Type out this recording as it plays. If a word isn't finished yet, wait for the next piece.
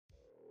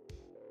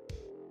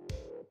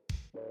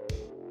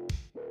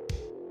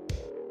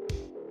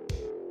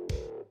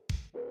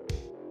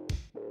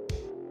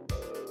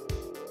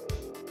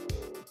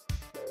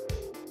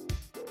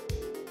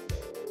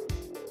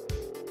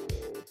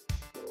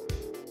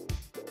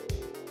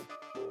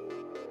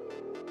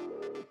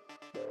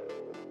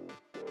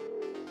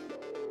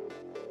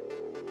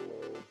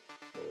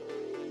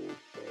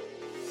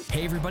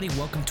Hey everybody,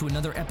 welcome to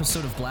another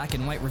episode of Black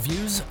and White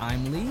Reviews.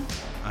 I'm Lee.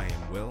 I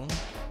am Will.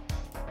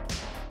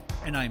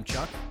 And I'm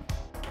Chuck.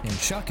 And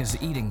Chuck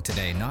is eating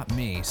today, not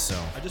me, so...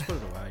 I just put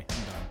it away.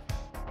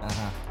 I'm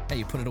done. Hey,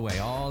 you put it away,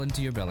 all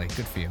into your belly.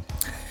 Good for you.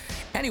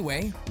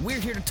 Anyway, we're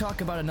here to talk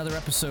about another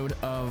episode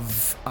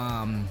of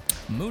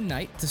Moon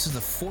Knight. This is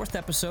the fourth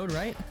episode,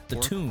 right?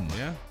 The Tomb.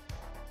 Yeah.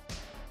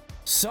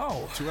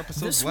 So, 2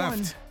 episodes this left.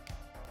 one...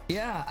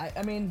 Yeah,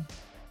 I mean...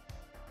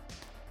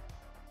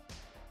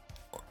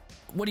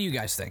 What do you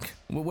guys think?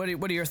 What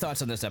are your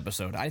thoughts on this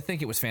episode? I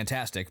think it was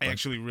fantastic. I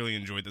actually really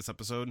enjoyed this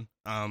episode.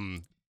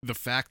 The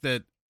fact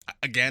that,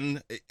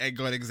 again, I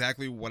got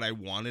exactly what I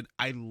wanted.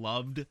 I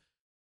loved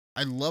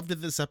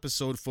that this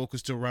episode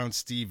focused around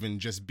Steven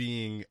just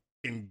being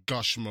in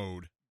gush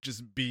mode,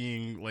 just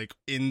being like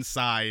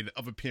inside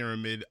of a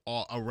pyramid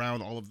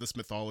around all of this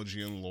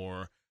mythology and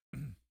lore.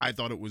 I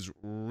thought it was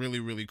really,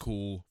 really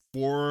cool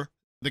for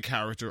the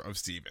character of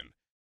Steven.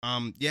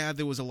 Yeah,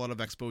 there was a lot of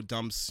expo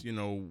dumps, you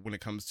know, when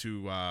it comes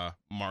to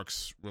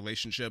Mark's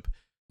relationship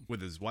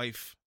with his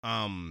wife.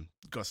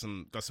 Got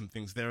some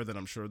things there that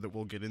I'm sure that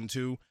we'll get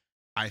into.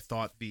 I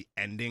thought the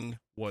ending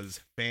was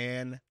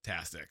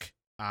fantastic.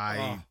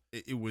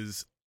 It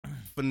was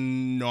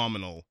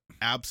phenomenal,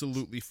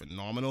 absolutely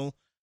phenomenal.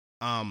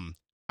 I'm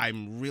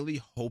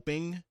really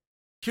hoping.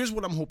 Here's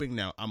what I'm hoping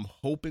now. I'm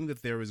hoping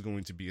that there is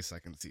going to be a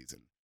second season.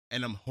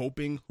 And I'm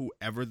hoping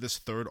whoever this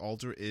third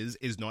altar is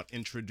not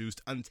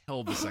introduced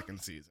until the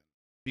second season.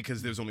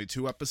 Because there's only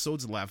 2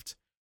 episodes left.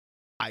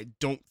 I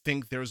don't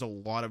think there's a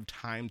lot of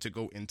time to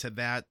go into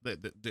that.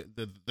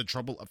 The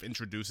trouble of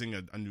introducing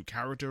a new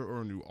character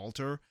or a new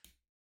altar.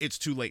 It's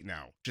too late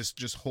now.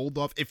 Just hold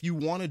off. If you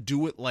want to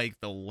do it like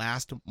the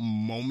last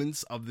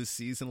moments of the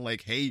season,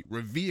 like, hey,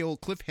 reveal,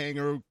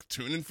 cliffhanger,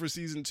 tune in for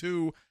season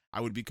 2,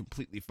 I would be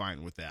completely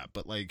fine with that.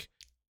 But like,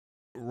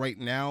 right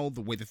now, the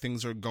way the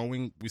things are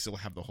going, we still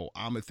have the whole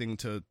Amma thing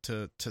to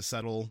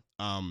settle.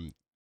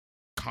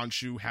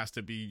 Khonshu has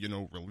to be, you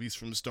know, released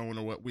from Stone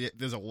or what.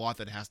 There's a lot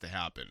that has to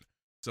happen.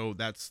 So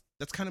that's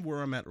kind of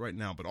where I'm at right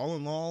now. But all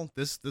in all,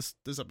 this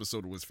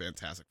episode was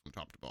fantastic from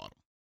top to bottom.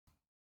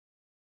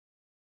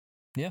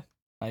 Yeah,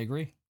 I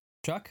agree.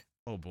 Chuck?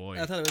 Oh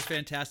boy. I thought it was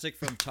fantastic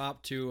from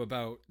top to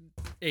about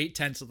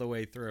 8/10 of the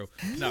way through.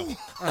 No,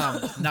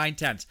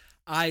 9/10.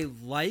 I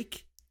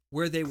like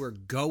where they were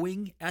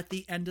going at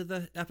the end of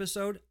the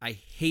episode. I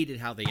hated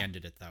how they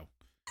ended it, though.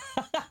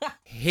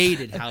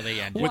 Hated how they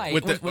ended. Why?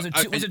 Was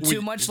it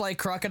too much like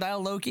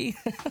Crocodile Loki?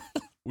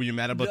 Were you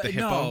mad about the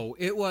hippo? No,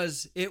 it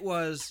was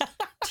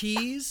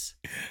tease.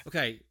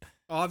 Okay,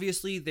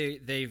 obviously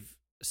they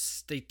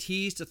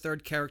teased a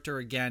third character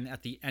again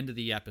at the end of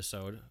the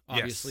episode.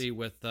 Obviously, yes.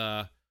 with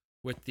the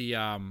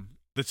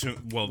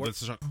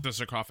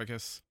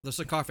sarcophagus. The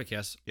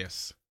sarcophagus.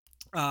 Yes.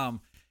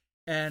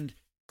 And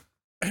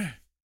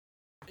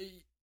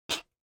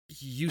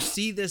you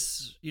see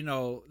this, you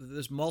know,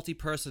 this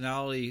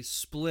multi-personality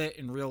split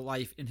in real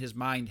life in his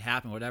mind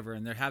happen, whatever,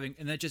 and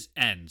it just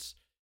ends.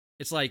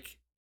 It's like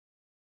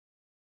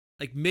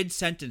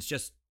mid-sentence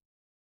just...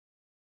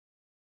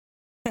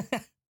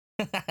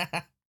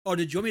 Oh,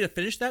 did you want me to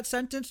finish that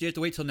sentence? You have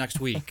to wait till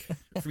next week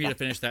for me to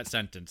finish that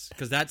sentence,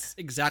 because that's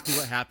exactly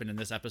what happened in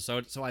this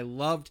episode. So I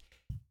loved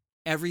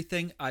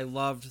everything. I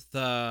loved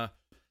the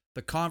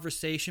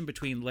conversation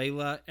between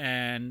Layla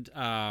and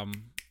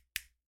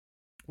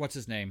what's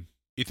his name?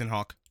 Ethan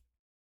Hawke.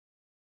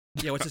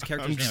 Yeah, what's his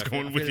character's I'm just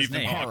name? going with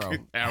Ethan Hawke.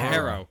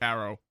 Harrow.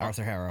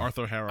 Arthur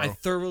Harrow. I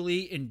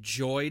thoroughly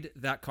enjoyed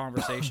that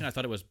conversation. I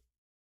thought it was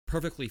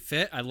perfectly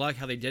fit. I like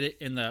how they did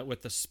it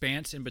with the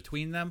spans in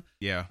between them.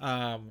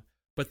 Yeah.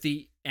 But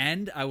the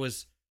end,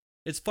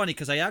 it's funny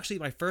because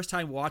my first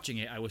time watching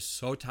it, I was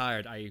so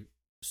tired. I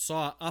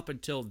saw up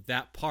until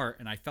that part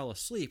and I fell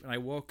asleep, and I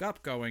woke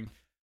up going,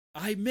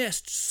 I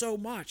missed so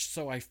much.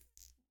 So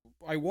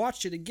I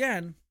watched it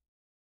again,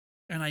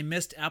 and I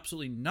missed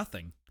absolutely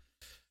nothing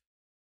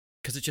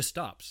because it just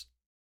stops.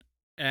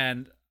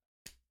 And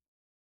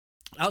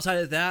outside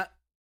of that,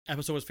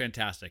 episode was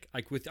fantastic.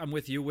 I'm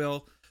with you,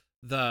 Will.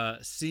 The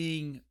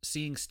seeing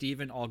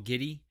Steven all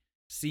giddy,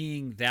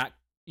 seeing that,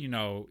 you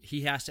know,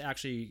 he has to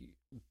actually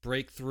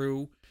break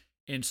through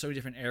in so many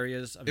different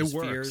areas of his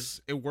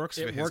fears. It works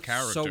for his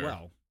character so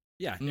well.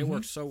 Yeah, It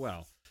works so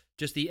well.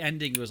 Just the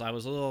ending I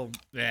was a little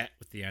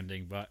with the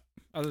ending, but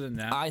other than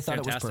that, I thought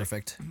fantastic. It was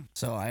perfect.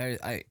 So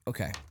I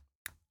okay.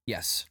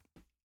 Yes.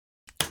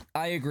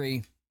 I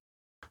agree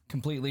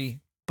completely,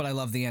 but I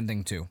love the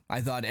ending too.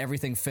 I thought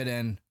everything fit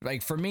in.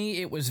 Like, for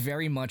me, it was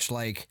very much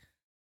like,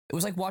 it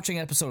was like watching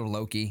an episode of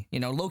Loki.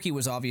 You know, Loki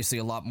was obviously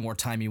a lot more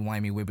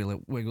timey-wimey,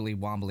 wiggly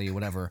wobbly,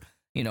 whatever,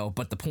 you know,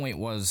 but the point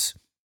was,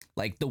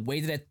 like, the way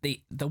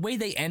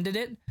they ended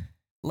it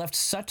left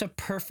such a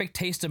perfect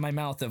taste in my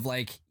mouth of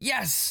like,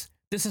 yes,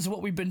 this is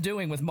what we've been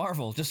doing with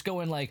Marvel. Just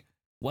going like,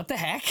 what the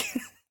heck?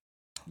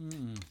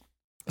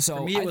 So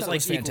for me, it was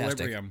like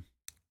Equilibrium.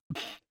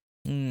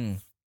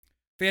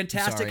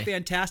 Fantastic,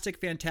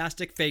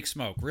 fake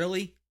smoke.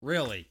 Really?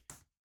 Really.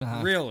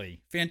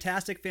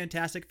 Fantastic,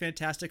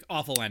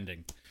 awful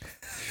ending.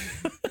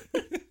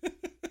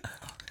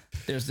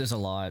 There's a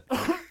lot.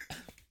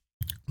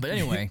 But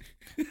anyway,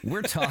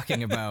 we're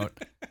talking about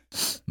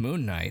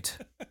Moon Knight.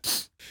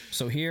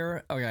 So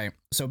here, okay.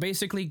 So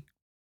basically,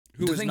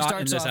 Who the is thing not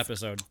in starts this off-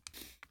 episode?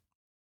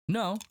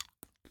 No,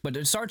 but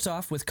it starts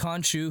off with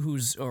Khonshu,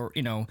 who's,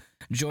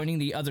 joining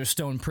the other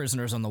stone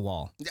prisoners on the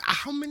wall.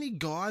 How many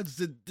gods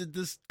did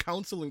this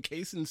council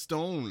encase in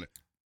stone?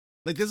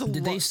 Like, there's a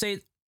Did lot. they say?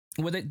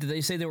 Did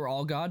they say they were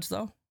all gods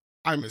though?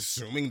 I'm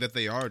assuming that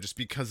they are, just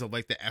because of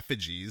like the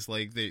effigies.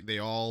 Like they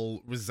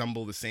all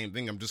resemble the same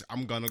thing.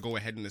 I'm gonna go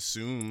ahead and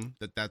assume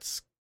that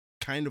that's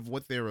kind of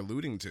what they're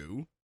alluding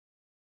to.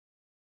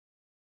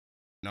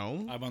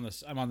 No. I'm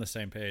on the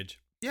same page.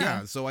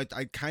 Yeah, so I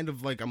kind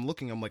of like, I'm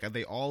like, are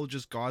they all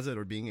just gods that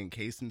are being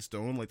encased in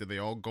stone? Like, do they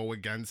all go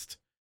against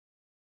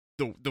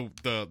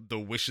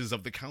the wishes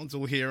of the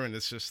council here? And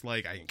it's just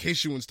like, I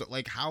encase you in stone.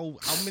 Like, how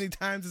many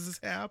times has this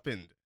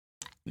happened?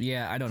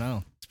 Yeah, I don't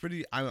know. It's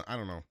pretty. I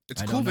don't know.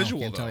 It's I a don't cool know.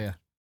 visual Can't though. tell you.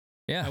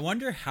 Yeah, I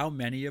wonder how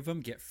many of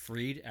them get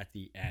freed at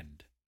the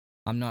end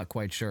I'm not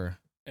quite sure.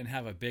 and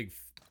have a big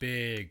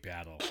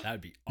battle. That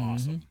would be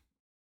awesome.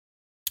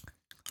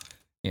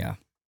 Yeah.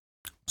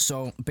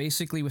 So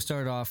basically, we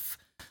started off.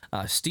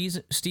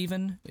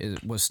 Steven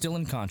was still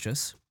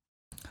unconscious.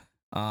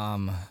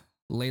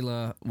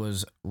 Layla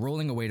was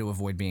rolling away to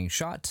avoid being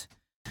shot,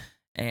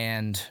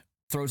 and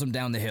throws him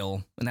down the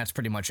hill, and that's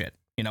pretty much it.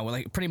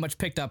 Like pretty much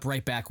picked up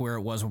right back where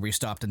it was where we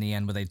stopped in the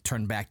end, where they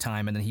turned back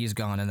time, and then he's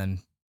gone, and then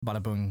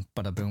bada boom,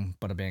 bada boom,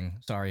 bada bing.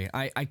 Sorry,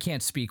 I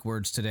can't speak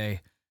words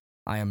today.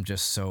 I am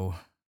just so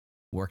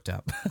worked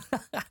up.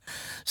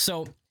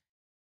 So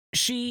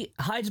she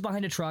hides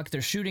behind a truck.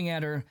 They're shooting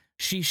at her.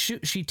 She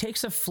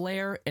takes a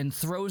flare and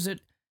throws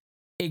it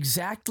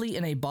exactly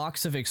in a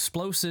box of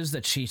explosives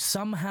that she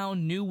somehow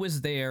knew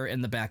was there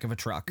in the back of a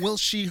truck. Well,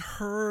 she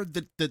heard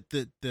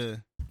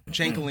the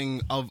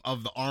jangling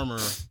of the armor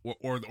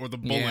or the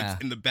bullets Yeah.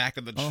 in the back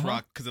of the Uh-huh.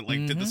 truck, because it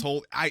like did this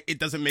whole. It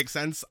doesn't make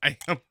sense. I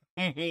am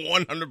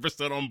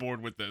 100% on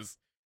board with this.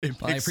 It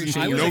I makes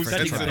appreciate you no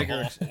expecting sense a at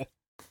bigger- all.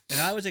 And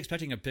I was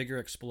expecting a bigger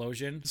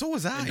explosion. So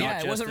was I. and not Yeah, it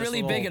just wasn't this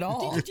really little big at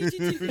all.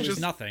 It was Just-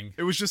 nothing.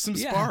 It was just some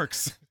Yeah.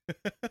 sparks.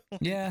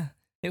 Yeah,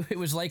 it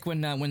was like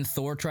when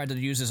Thor tried to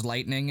use his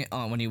lightning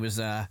when he was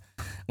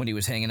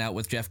hanging out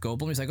with Jeff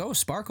Goldblum. He's like, "Oh,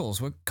 Sparkles,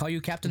 we'll call you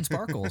Captain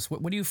Sparkles.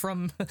 What are you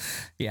from?"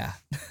 Yeah.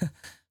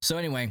 So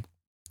anyway,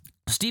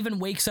 Steven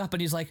wakes up and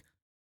he's like,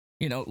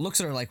 looks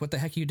at her like, "What the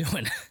heck are you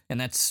doing?" And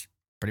that's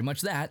pretty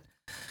much that.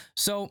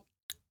 So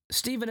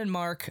Steven and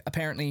Mark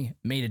apparently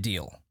made a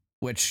deal,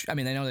 which, I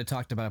mean, I know they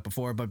talked about it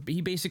before, but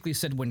he basically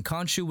said when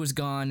Khonshu was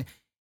gone,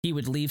 he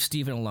would leave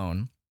Steven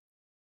alone.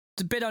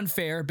 It's a bit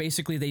unfair.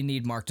 Basically, they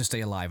need Mark to stay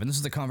alive. And this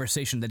is the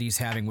conversation that he's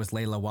having with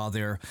Layla while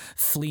they're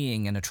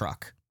fleeing in a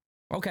truck.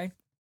 Okay.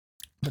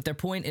 But their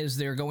point is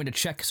they're going to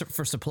check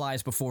for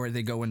supplies before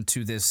they go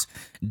into this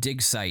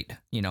dig site,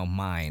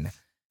 mine.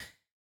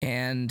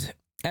 And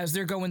as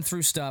they're going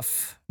through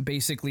stuff,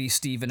 basically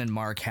Steven and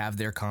Mark have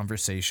their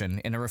conversation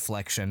in a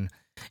reflection.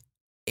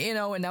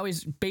 And now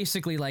he's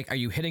basically like, "Are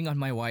you hitting on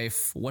my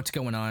wife? What's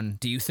going on?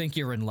 Do you think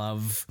you're in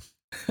love?"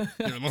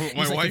 My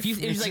He's like, wife.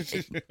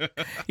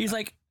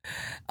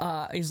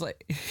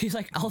 he's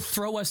like, "I'll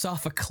throw us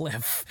off a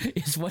cliff,"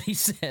 is what he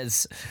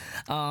says.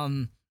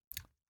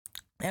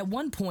 At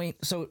one point,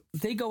 so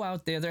they go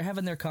out there, they're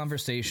having their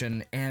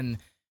conversation, and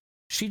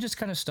she just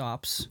kind of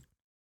stops,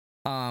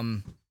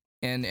 and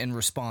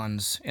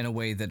responds in a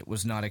way that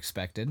was not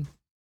expected.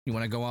 You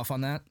want to go off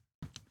on that?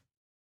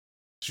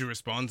 She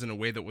responds in a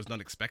way that was not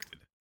expected.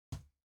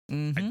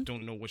 Mm-hmm. I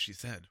don't know what she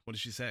said. What did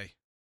she say?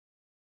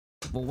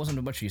 Well, it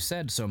wasn't what she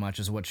said so much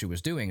as what she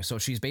was doing. So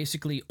she's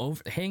basically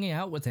hanging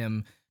out with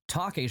him,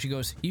 talking. She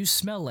goes, "You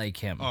smell like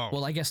him." Oh.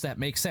 Well, I guess that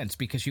makes sense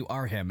because you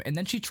are him. And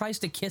then she tries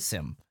to kiss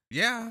him.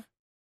 Yeah.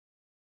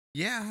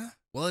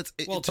 Well, it's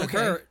To okay.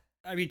 her,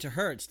 to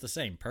her, it's the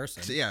same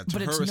person. So, yeah, to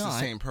But her it's it's the not.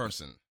 same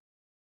person.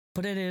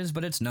 But it is,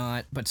 but it's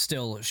not. But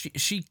still,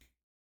 she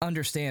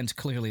understands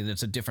clearly that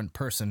it's a different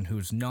person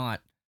who's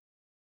not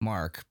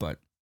Mark. But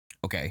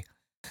okay.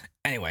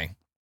 Anyway,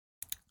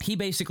 he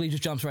basically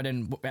just jumps right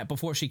in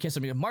before she kisses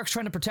him. He goes, "Mark's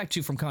trying to protect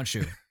you from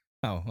Khonshu."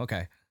 Oh,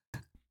 okay.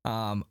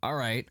 All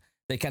right.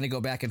 They kind of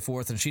go back and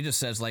forth, and she just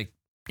says, like,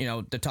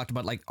 they talked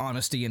about like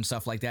honesty and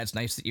stuff like that. It's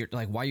nice that you're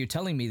like, "Why are you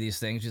telling me these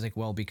things?" She's like,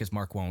 "Well, because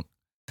Mark won't."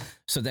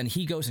 So then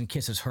he goes and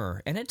kisses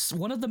her, and it's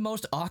one of the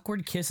most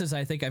awkward kisses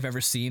I think I've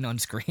ever seen on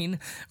screen,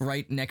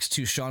 right next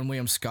to Sean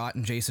William Scott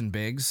and Jason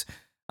Biggs,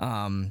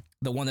 the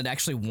one that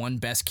actually won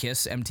Best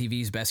Kiss,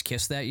 MTV's Best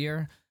Kiss that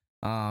year.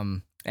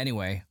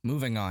 Anyway,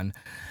 moving on.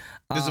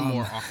 There's a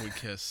more awkward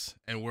kiss,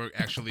 and we're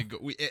actually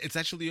it's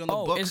actually on the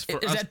books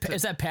for us.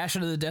 Is that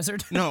Passion of the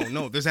Desert?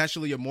 No, there's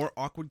actually a more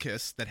awkward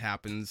kiss that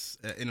happens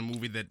in a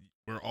movie that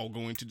we're all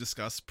going to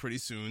discuss pretty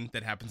soon.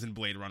 That happens in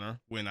Blade Runner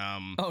when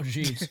Oh,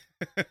 jeez.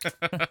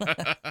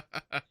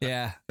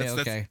 Yeah.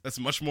 Okay. That's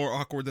much more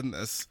awkward than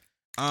this.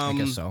 I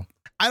guess so.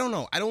 I don't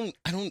know.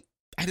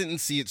 I didn't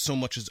see it so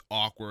much as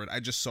awkward. I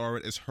just saw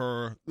it as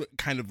her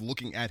kind of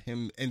looking at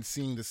him and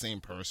seeing the same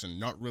person,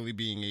 not really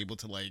being able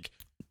to like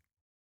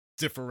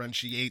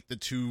differentiate the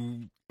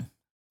two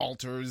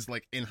alters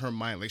like in her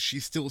mind. Like she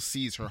still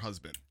sees her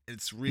husband.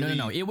 It's really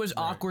No. It was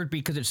awkward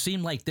because it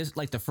seemed like this,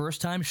 like the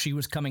first time she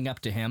was coming up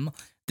to him.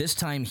 This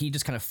time he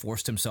just kind of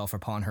forced himself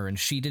upon her, and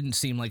she didn't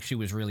seem like she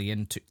was really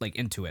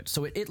into it.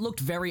 So it looked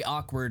very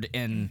awkward,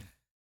 and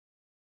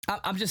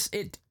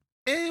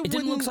it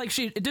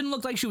didn't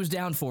look like she was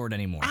down for it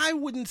anymore. I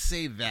wouldn't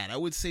say that. I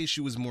would say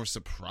she was more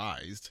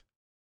surprised.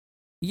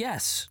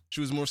 Yes,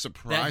 She was more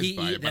surprised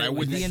by it, but I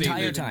wouldn't the say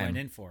entire that. time. Went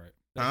in for it.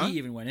 Huh? He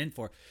even went in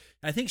for it.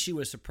 I think she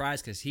was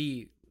surprised because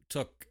he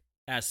took,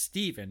 as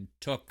Steven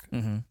took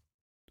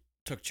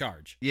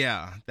charge.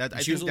 Yeah, that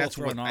I She was think a little that's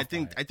what thrown off by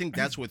it. I think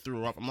that's what threw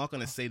her off. I'm not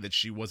going to say that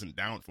she wasn't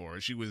down for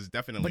it. She was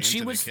definitely but she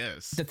into was. the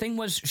kiss. The thing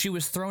was, she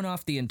was thrown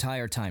off the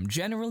entire time.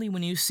 Generally,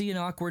 when you see an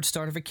awkward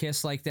start of a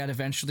kiss like that,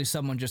 eventually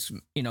someone just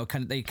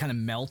kind of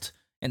melt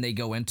and they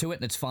go into it,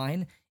 and it's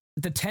fine.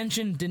 The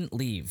tension didn't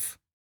leave.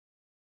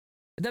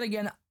 Then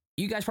again,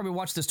 you guys probably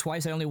watched this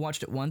twice. I only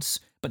watched it once,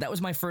 but that was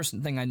my first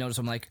thing I noticed.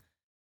 I'm like,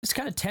 it's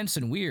kind of tense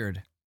and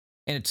weird,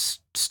 and it's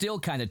still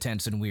kind of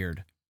tense and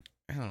weird.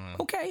 I don't know.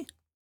 Okay.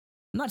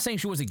 I'm not saying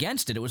she was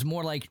against it. It was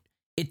more like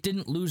it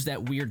didn't lose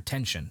that weird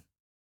tension.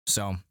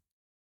 So,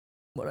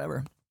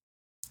 whatever.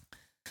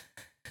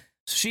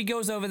 So she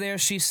goes over there.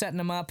 She's setting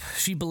him up.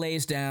 She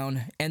belays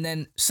down. And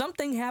then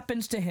something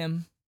happens to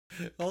him.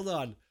 Hold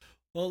on.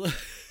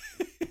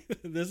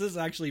 This is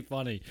actually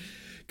funny.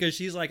 Because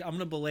she's like, I'm going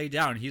to belay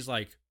down. He's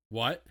like,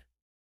 what?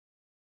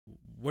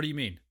 What do you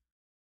mean?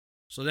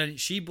 So then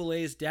she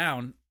belays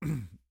down.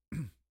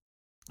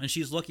 And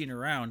she's looking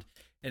around.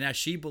 And as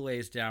she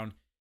belays down,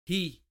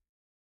 he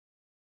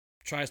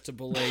tries to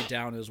belay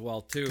down as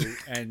well too,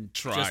 and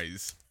Tries.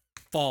 just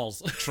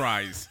falls.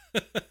 Tries.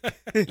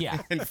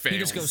 Yeah. And fails. He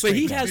just goes But straight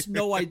he down. has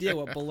no idea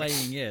what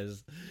belaying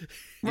is.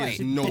 He Right. has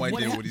no But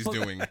idea what he's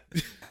doing.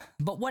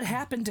 But what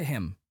happened to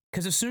him?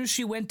 Because as soon as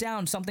she went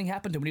down, something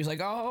happened to him. And he was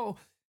like, oh,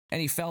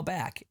 and he fell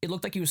back. It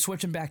looked like he was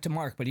switching back to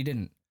Mark, but he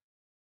didn't.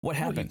 What No,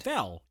 happened? He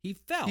fell.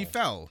 He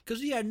fell.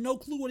 Because he had no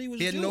clue what he was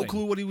He doing. had no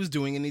clue what he was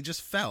doing, and he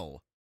just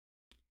fell.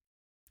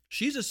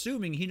 She's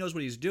assuming he knows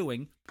what he's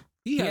doing.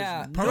 He has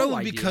Yeah, no Probably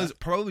idea.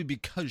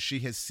 because she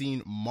has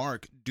seen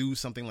Mark do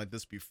something like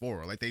this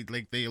before. Like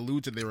they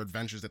allude to their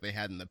adventures that they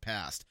had in the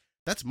past.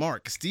 That's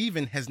Mark.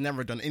 Steven has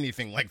never done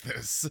anything like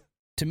this.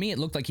 To me, it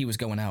looked like he was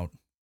going out.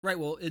 Right.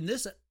 Well, in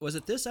this, was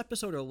it this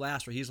episode or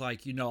last where he's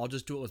like, I'll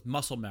just do it with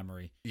muscle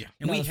memory. Yeah.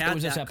 And No, we it had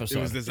was this that. episode.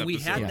 It was this and we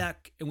episode. had Yeah.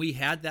 that, and we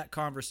had that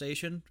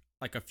conversation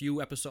like a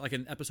few episodes, like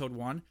in episode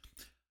 1.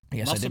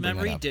 Yes, I muscle did bring that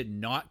memory up. did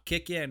not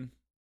kick in.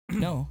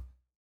 No.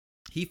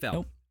 He fell.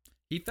 Nope.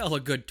 He fell a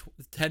good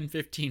 10,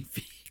 15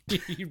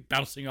 feet,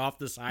 bouncing off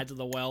the sides of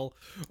the well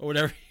or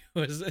whatever he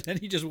was. And then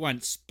he just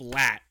went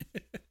splat.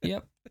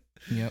 Yep.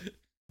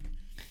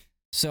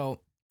 So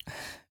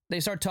they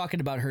start talking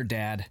about her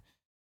dad.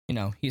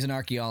 He's an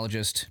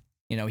archaeologist.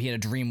 He had a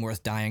dream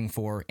worth dying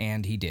for,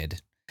 and he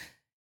did.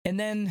 And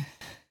then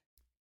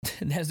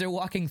as they're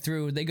walking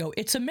through, they go,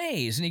 "It's a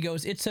maze." And he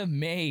goes, "It's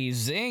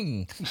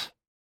amazing."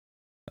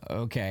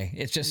 Okay.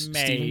 It's just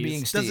Maze. Steven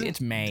being Steve. Doesn't-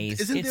 It's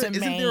maze. Isn't It's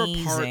there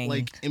a part amazing.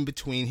 like in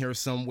between here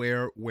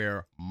somewhere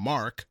where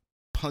Mark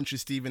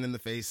punches Steven in the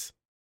face?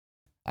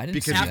 I didn't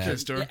because see he that.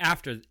 kissed her?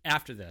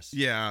 After this.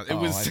 Yeah, it Oh,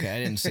 was. okay. I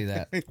didn't see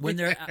that. When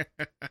they're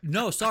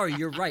no, sorry,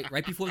 you're right.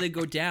 Right before they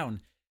go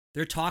down,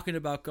 they're talking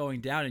about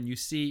going down, and you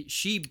see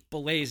she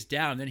belays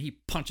down, then he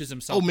punches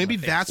himself. Oh, in maybe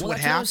the face. that's Well,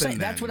 what that's what I was happened. saying.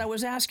 That's then. what I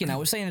was asking. I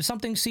was saying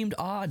something seemed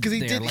odd Because he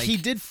there, did, like, he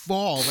did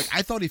fall. Like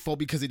I thought he fell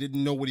because he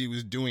didn't know what he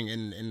was doing,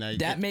 and I,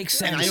 That makes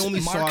and sense. I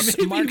only saw,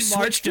 Maybe Mark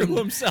switched threw him.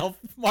 himself.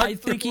 Mark I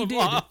think threw he him did.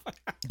 off.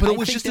 but I it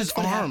was think just his that's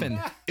what arm.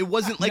 happened. It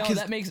wasn't like No, his.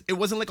 that makes- It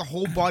wasn't like a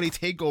whole body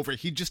takeover.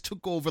 He just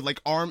took over like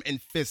arm and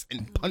fist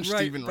and punched Right,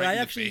 Steven but right I in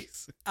the actually-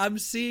 face. I'm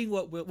seeing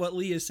what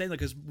Lee is saying,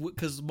 like,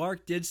 because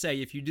Mark did say,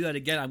 if you do that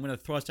again, I'm going to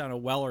throw us down a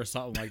well or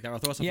something like that, or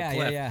throw us off a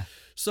cliff. Yeah.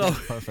 So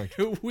Perfect.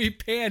 we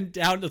pan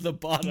down to the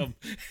bottom,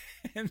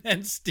 and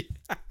then Steve.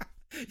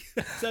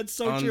 That's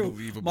so true.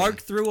 Unbelievable.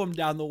 Mark threw him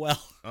down the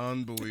well.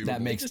 Unbelievable.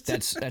 That makes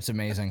that's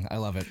amazing. I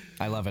love it.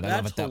 I love it. I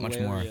love it that much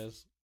more.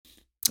 hilarious.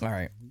 All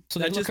right. So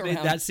That they look just made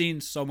around. that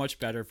scene so much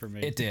better for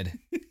me. It did.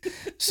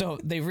 So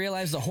they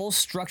realize the whole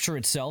structure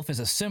itself is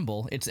a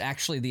symbol. It's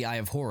actually the Eye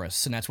of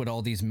Horus, and that's what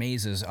all these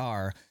mazes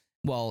are.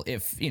 Well,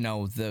 if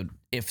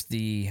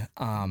the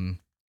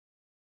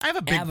I have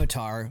a big.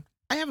 Avatar.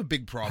 I have a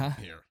big problem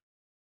Huh? here.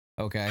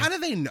 Okay. How do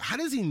they? How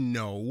does he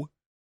know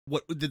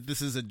that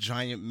this is a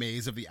giant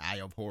maze of the Eye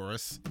of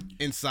Horus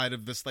inside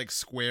of this like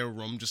square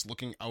room, just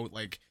looking out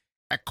like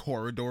at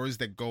corridors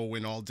that go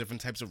in all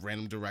different types of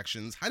random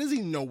directions? How does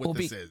he know what Well,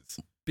 this is?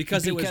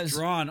 because it was because-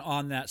 drawn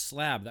on that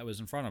slab that was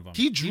in front of him.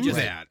 He drew just-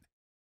 that.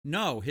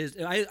 No,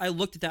 I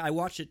looked at that. I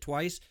watched it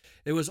twice.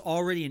 It was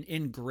already an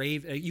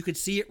engraved. You could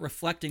see it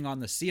reflecting on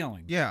the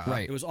ceiling. Yeah,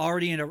 Right. It was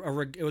already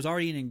it was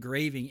already an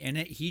engraving in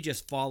it. He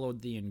just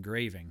followed the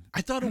engraving.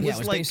 I thought it Yeah, was it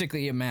was like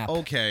basically a map.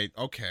 okay,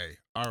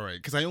 all right.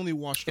 Because I only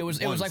watched It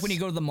was like when you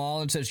go to the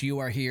mall and says you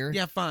are here.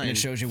 Yeah, fine. And it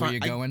shows you where fine.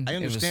 you're going. I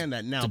It was understand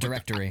that now. the but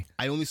directory.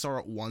 I only saw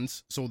it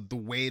once, so the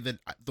way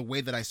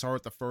that I saw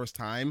it the first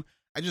time,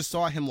 I just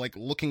saw him like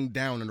looking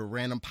down at a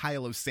random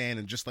pile of sand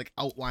and just like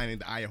outlining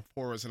the Eye of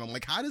Horus, and I'm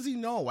like, how does he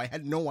know? I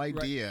had no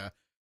idea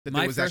that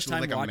there was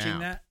actually like a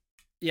map.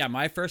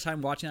 My first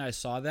time watching that, I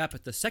saw that,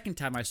 but the second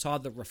time I saw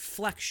the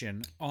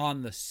reflection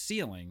on the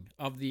ceiling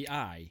of the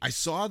eye. I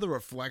saw the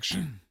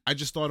reflection. I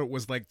just thought it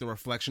was like the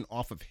reflection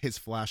off of his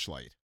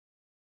flashlight.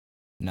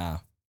 Nah.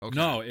 Okay.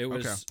 No, it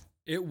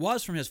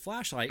was from his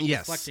flashlight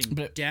reflecting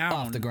down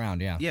off the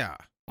ground. Yeah. Yeah.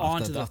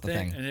 Onto the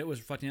thing, and it was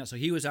reflecting out. So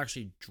he was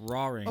actually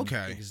drawing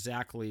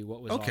exactly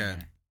what was on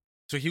there.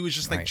 So he was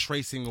just like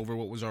tracing over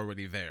what was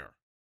already there.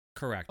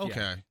 Correct. Okay.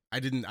 Yeah. I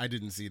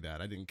didn't see that.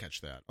 I didn't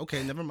catch that.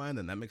 Okay, never mind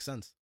then. That makes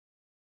sense.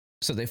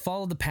 So they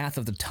follow the path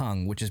of the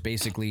tongue, which is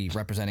basically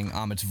representing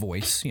Amit's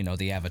voice,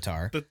 the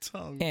avatar. The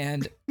tongue.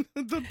 And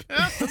the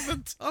path of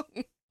the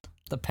tongue.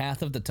 The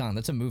path of the tongue.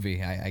 That's a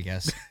movie, I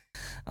guess.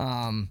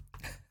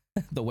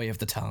 The way of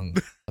the tongue.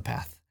 The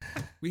path.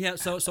 We have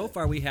so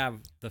far we have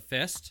the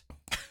fist,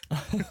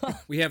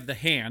 we have the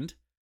hand,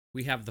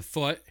 we have the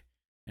foot,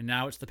 and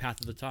now it's the path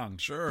of the tongue.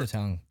 Sure. The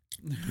tongue.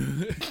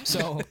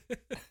 So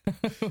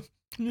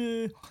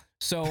they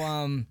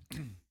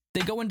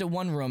go into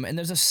one room and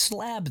there's a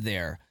slab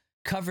there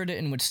covered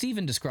in what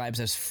Steven describes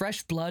as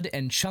fresh blood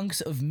and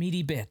chunks of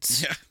meaty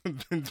bits. Yeah,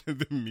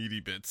 the meaty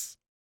bits.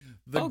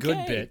 The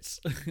good bits.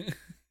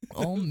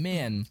 Oh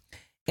man.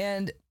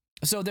 And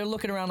so they're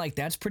looking around like,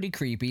 that's pretty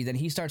creepy. Then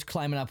he starts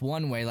climbing up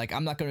one way. Like,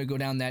 I'm not going to go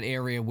down that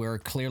area where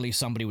clearly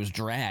somebody was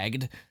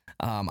dragged.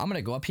 I'm going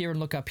to go up here and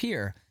look up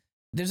here.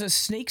 There's a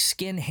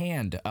snakeskin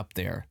hand up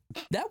there.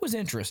 That was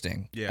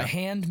interesting. Yeah. A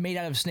hand made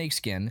out of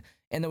snakeskin.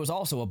 And there was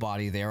also a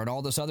body there and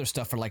all this other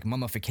stuff for like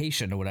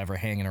mummification or whatever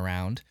hanging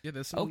around. Yeah,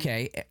 this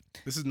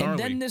is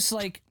gnarly. And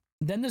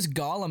then this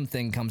golem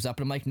thing comes up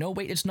and I'm like, no,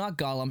 wait, it's not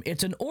golem.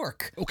 It's an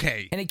orc.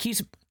 Okay. And it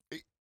keeps...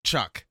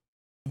 Chuck.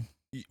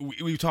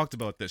 We talked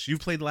about this.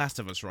 You've played Last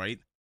of Us, right?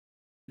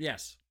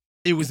 Yes.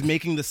 It was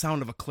making the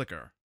sound of a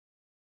clicker.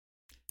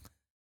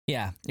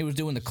 Yeah, it was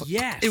doing the click.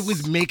 Yes. It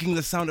was making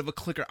the sound of a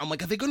clicker. I'm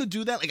like, are they going to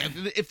do that? Like,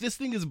 if this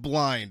thing is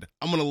blind,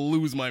 I'm going to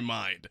lose my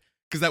mind.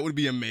 Because that would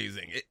be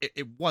amazing.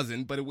 It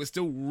wasn't, but it was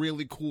still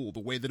really cool.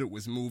 The way that it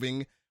was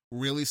moving,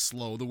 really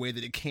slow. The way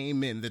that it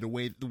came in, the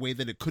way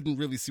that it couldn't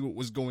really see what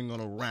was going on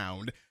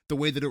around. The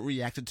way that it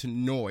reacted to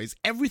noise.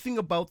 Everything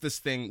about this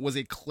thing was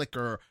a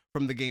clicker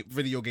from the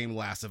video game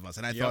Last of Us,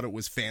 and I thought it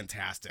was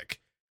fantastic.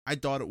 I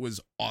thought it was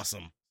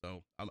awesome.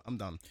 So I'm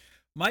done.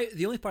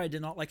 The only part I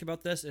did not like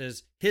about this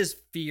is his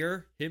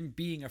fear, him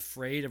being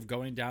afraid of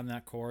going down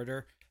that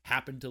corridor,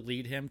 happened to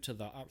lead him to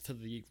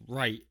the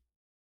right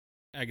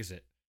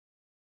exit.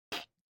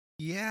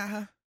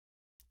 Yeah.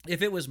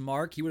 If it was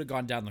Mark, he would have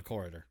gone down the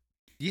corridor.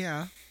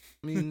 Yeah.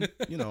 I mean,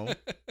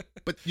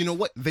 but you know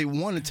what? They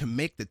wanted to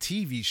make the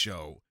TV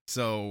show,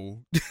 so.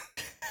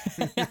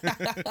 There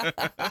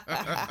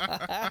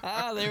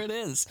it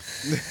is.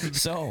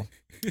 So,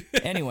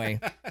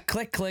 anyway,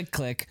 click, click,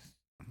 click.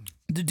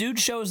 The dude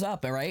shows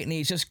up, all right, and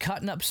he's just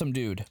cutting up some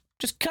dude.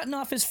 Just cutting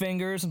off his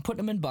fingers and putting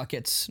them in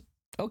buckets.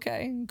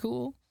 Okay,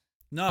 cool.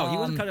 No, he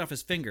wasn't cutting off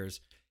his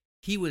fingers.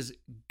 He was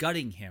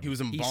gutting him. He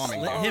was embalming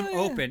him. He split him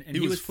open, and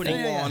he was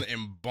putting full on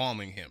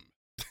embalming him.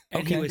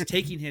 And he was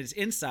taking his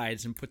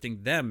insides and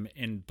putting them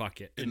in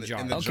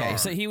jars. Okay,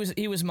 so he was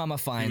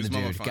mummifying the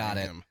dude. Got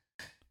it. Him.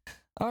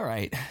 All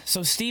right.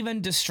 So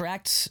Steven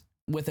distracts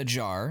with a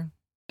jar.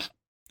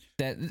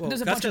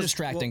 There's a bunch of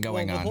distracting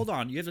going on. Hold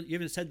on. You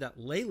haven't said that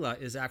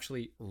Layla is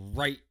actually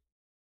right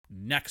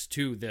next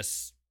to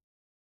this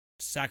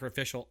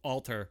sacrificial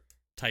altar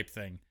type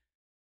thing.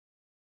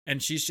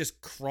 And she's just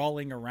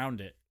crawling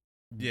around it.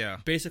 Yeah.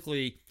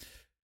 Basically,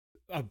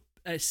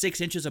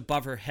 6 inches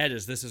above her head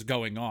as this is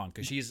going on,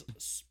 because she's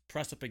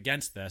pressed up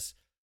against this,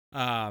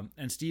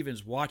 and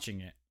Steven's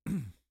watching it.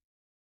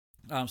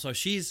 So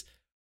she's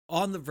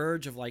on the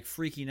verge of like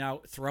freaking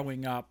out,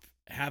 throwing up,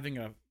 having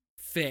a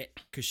fit,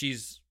 because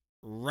she's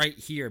right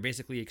here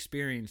basically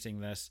experiencing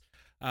this.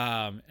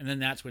 And then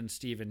that's when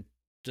Steven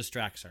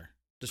distracts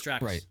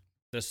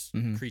this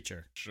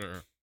creature.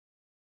 Sure.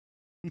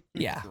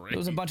 Yeah, there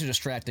was a bunch of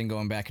distracting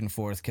going back and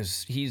forth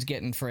because he's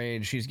getting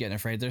afraid, she's getting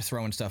afraid. They're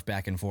throwing stuff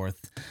back and forth.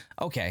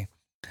 Okay.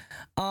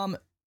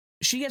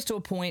 She gets to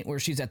a point where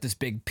she's at this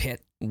big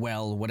pit,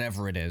 well,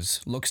 whatever it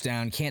is. Looks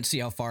down, can't see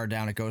how far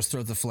down it goes.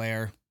 Throws the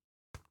flare.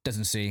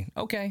 Doesn't see.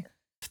 Okay.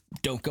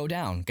 Don't go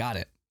down. Got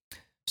it.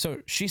 So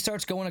she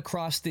starts going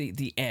across the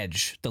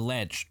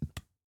ledge.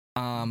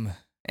 And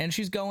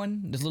she's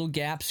going. There's little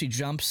gaps. She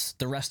jumps.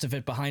 The rest of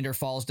it behind her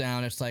falls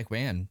down. It's like,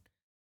 man,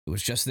 it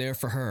was just there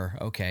for her.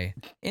 Okay.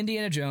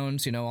 Indiana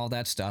Jones, all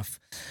that stuff.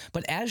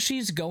 But as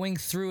she's going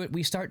through it,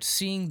 we start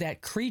seeing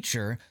that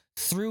creature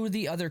through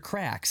the other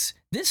cracks.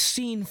 This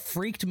scene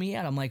freaked me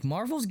out. I'm like,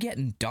 Marvel's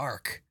getting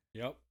dark.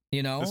 Yep.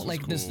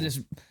 Like cool.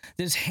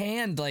 this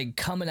hand like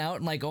coming out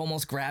and like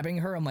almost grabbing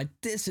her. I'm like,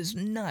 this is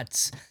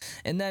nuts.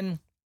 And then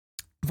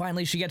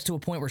finally she gets to a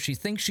point where she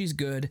thinks she's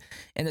good,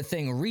 and the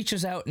thing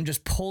reaches out and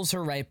just pulls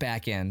her right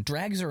back in,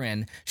 drags her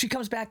in. She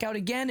comes back out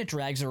again, it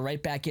drags her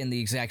right back in the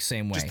exact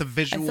same way. Just the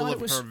visual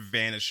of her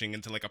vanishing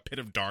into like a pit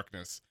of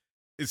darkness.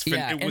 It was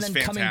and then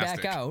fantastic. coming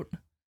back out.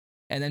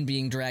 and then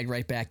being dragged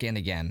right back in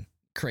again.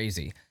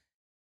 Crazy.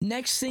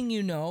 Next thing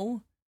you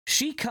know,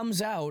 she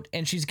comes out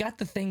and she's got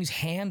the thing's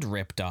hand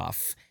ripped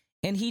off,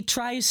 and he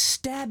tries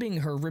stabbing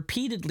her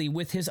repeatedly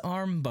with his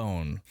arm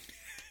bone.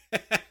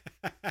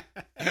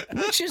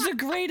 Which is a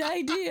great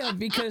idea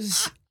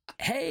because,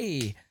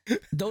 hey,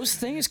 those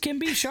things can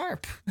be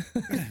sharp.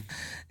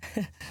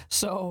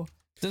 So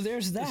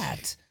there's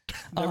that.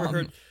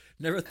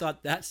 Never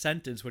thought that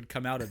sentence would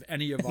come out of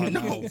any of our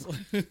mouths.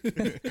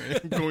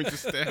 I'm going to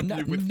stab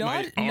you with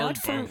my arm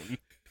bone.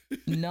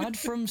 Not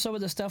from some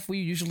of the stuff we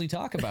usually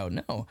talk about,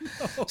 no.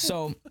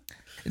 So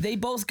they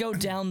both go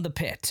down the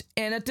pit,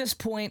 and at this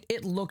point,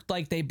 it looked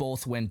like they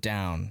both went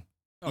down.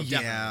 Oh,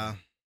 yeah.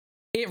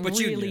 It But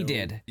you really knew.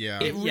 did. Yeah.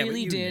 It but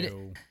really you did.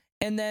 knew.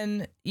 And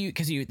then you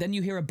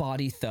hear a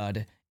body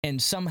thud,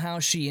 and somehow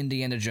she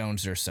Indiana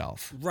Jones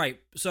herself. Right.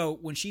 So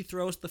when she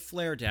throws the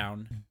flare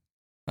down,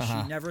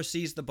 Uh-huh. she never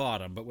sees the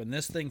bottom. But when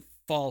this thing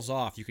falls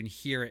off, you can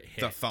hear it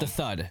hit. The thump. The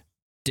thud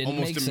didn't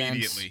Almost make sense.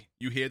 immediately.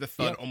 You hear the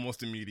thud Yep.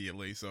 almost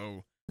immediately,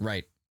 so...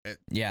 Right.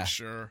 Yeah.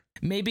 Sure.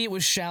 Maybe it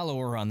was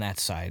shallower on that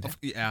side.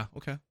 Yeah,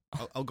 okay.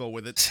 I'll go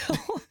with it.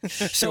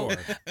 So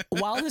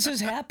while this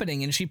is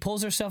happening and she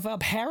pulls herself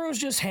up, Harrow's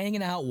just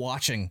hanging out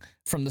watching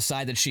from the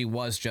side that she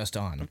was just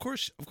on. Of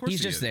course He's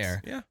he just is.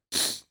 there. Yeah.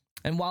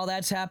 And while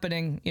that's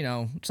happening,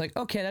 it's like,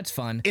 okay, that's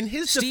fun. In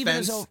his Steven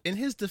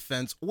is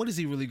defense, what is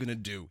he really going to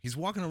do? He's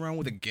walking around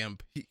with a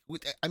gimp.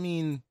 I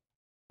mean...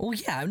 Well,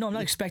 yeah, no, I'm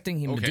not expecting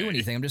him to do Okay.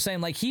 anything. I'm just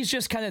saying, like, he's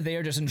just kind of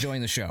there just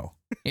enjoying the show.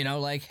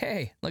 Like,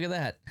 hey, look at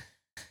that.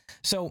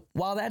 So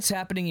while that's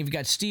happening, you've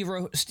got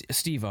Steve-O.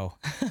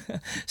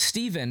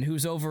 Steven,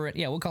 who's over at,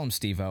 we'll call him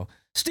Steve-O.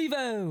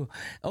 Steve-O!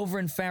 Over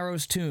in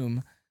Pharaoh's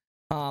tomb.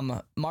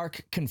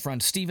 Mark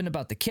confronts Steven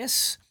about the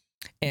kiss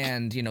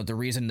and, the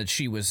reason that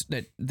she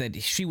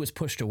was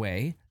pushed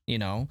away,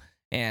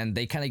 and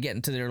they kind of get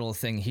into their little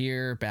thing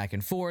here, back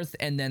and forth,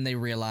 and then they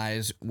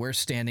realize we're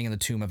standing in the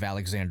tomb of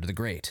Alexander the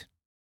Great.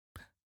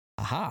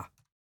 Aha.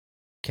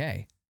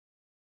 Okay.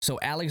 So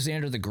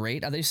Alexander the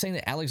Great, are they saying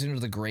that Alexander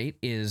the Great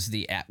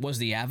was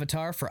the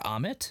avatar for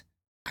Amit?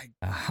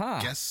 Aha.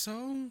 Guess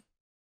so?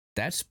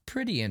 That's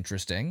pretty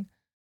interesting.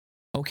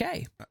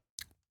 Okay.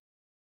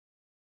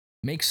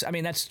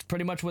 That's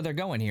pretty much where they're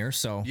going here,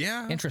 so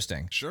Yeah.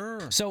 interesting.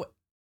 Sure. So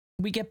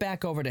we get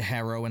back over to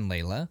Harrow and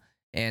Layla,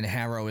 and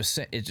Harrow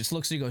it just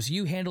looks at you and goes,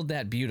 you handled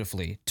that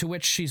beautifully, to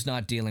which she's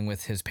not dealing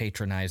with his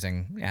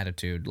patronizing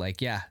attitude.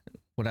 Like, yeah,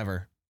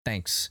 whatever,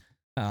 thanks.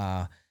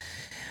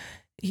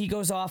 He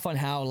goes off on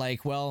how,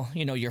 like, well,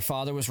 your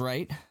father was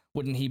right.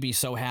 Wouldn't he be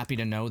so happy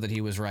to know that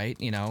he was right,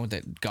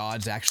 that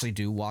gods actually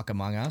do walk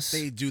among us?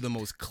 They do the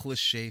most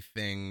cliche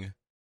thing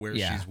where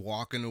Yeah. she's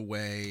walking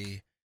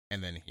away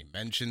and then he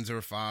mentions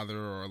her father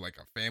or like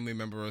a family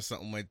member or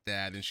something like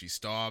that, and she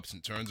stops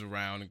and turns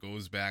around and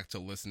goes back to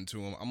listen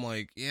to him. I'm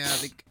like, yeah,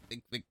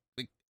 they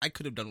I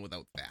could have done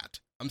without that.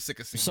 I'm sick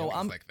of seeing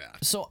movies like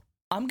that. So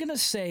I'm going to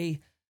say,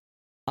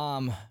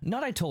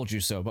 not I told you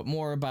so, but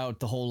more about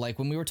the whole, like,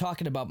 when we were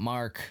talking about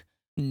Mark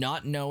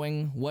not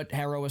knowing what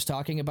Harrow was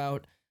talking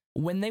about,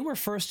 when they were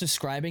first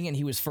describing it, and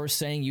he was first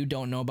saying, you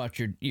don't know about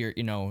your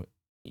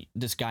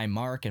this guy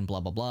Mark and blah,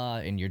 blah, blah,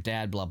 and your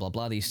dad, blah, blah,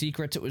 blah, these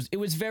secrets. It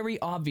was very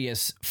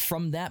obvious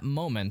from that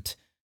moment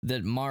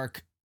that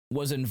Mark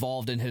was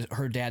involved in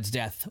her dad's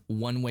death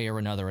one way or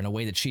another, in a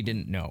way that she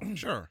didn't know.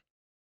 Sure.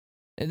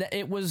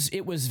 It was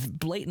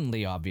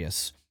blatantly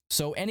obvious.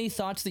 So any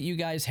thoughts that you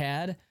guys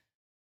had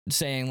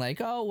saying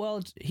like, oh,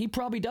 well, he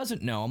probably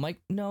doesn't know. I'm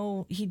like,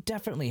 no, he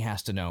definitely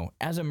has to know.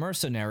 As a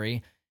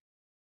mercenary,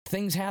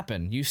 things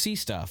happen. You see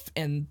stuff,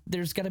 and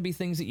there's got to be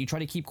things that you try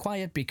to keep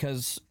quiet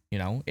because,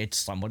 it's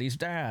somebody's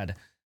dad.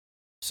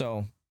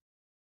 So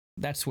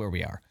that's where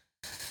we are.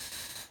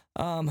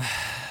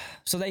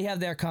 So they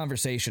have their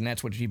conversation.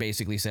 That's what she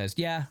basically says.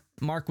 Yeah,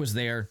 Mark was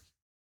there.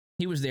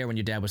 He was there when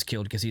your dad was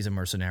killed because he's a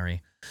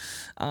mercenary.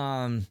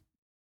 No,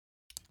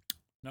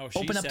 she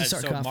Open up the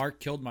said, so sarcoph- Mark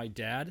killed my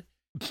dad.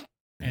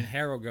 And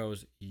Harrow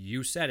goes,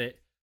 you said it.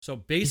 So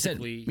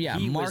basically, yeah,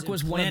 he Mark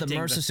was one of the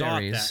implanting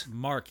thought mercenaries. that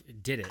Mark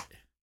did it.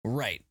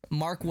 Right.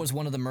 Mark was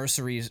one of the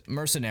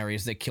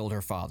mercenaries that killed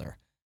her father.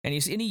 And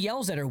he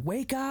yells at her,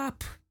 wake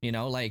up,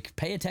 like,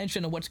 pay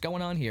attention to what's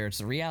going on here. It's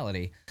the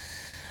reality.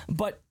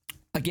 But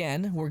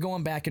again, we're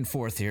going back and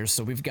forth here.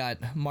 So we've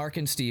got Mark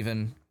and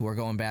Steven who are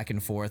going back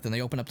and forth, and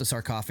they open up the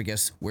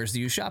sarcophagus. Where's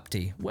the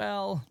Ushapti?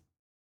 Well,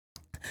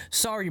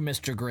 sorry,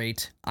 Mr.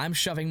 Great. I'm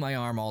shoving my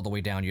arm all the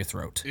way down your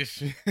throat.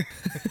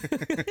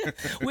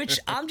 Which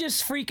I'm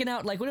just freaking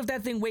out. Like, what if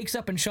that thing wakes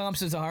up and chomps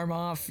his arm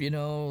off?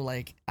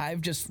 Like,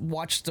 I've just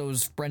watched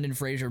those Brendan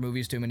Fraser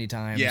movies too many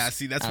times. Yeah,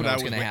 see, that's what know I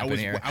what's was. gonna happen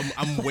here.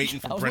 I'm waiting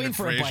for I was Brendan waiting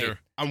for a bite. Fraser.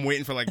 I'm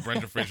waiting for like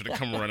Brendan Fraser to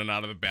come running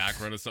out of the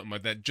background or something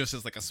like that, just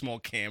as like a small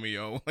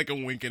cameo, like a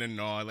wink and a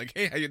nod, like,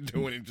 "Hey, how you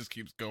doing?" And it just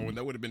keeps going.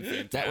 That would have been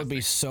fantastic. That would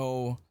be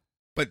so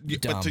But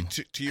dumb.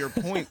 to your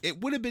point, it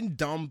would have been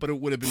dumb, but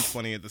it would have been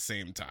funny at the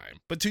same time.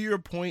 But to your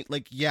point,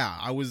 like, yeah,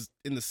 I was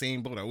in the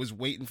same boat. I was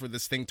waiting for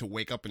this thing to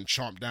wake up and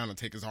chomp down and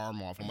take his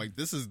arm off. I'm like,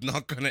 this is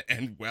not going to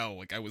end well.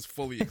 Like, I was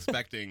fully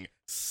expecting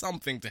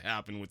something to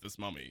happen with this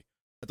mummy.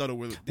 I thought it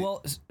was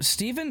Well,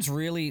 Steven's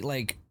really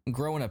like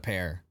growing a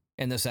pair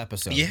in this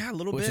episode. Yeah, a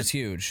little which bit. is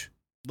huge.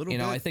 little You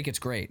know, bit. I think it's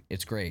great.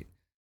 It's great.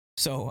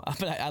 So,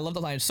 but I love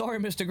the line, "Sorry,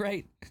 Mr.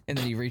 Great," and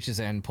then he reaches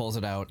in and pulls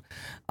it out.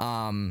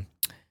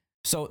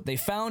 So they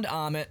found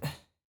Amit.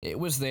 It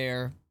was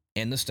there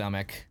in the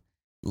stomach.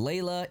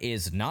 Layla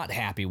is not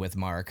happy with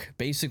Mark.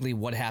 Basically,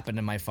 what happened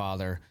to my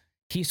father?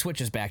 He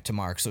switches back to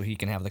Mark so he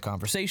can have the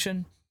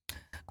conversation.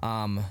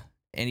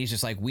 And he's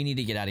just like, "We need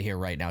to get out of here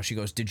right now." She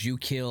goes, "Did you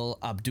kill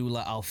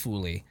Abdullah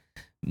Al-Fuli?"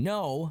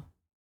 No,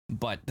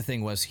 but the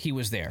thing was, he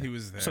was there. He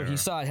was there. So he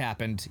saw it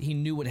happened. He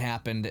knew what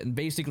happened. And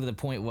basically the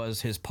point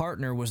was his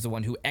partner was the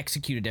one who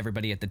executed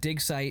everybody at the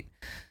dig site.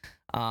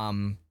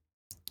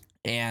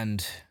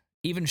 And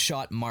even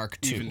shot Mark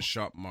too. Even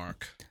shot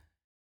Mark.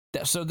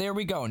 So there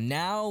we go.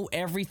 Now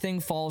everything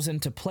falls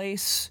into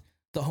place.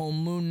 The whole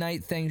Moon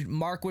Knight thing.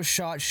 Mark was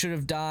shot, should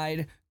have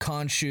died.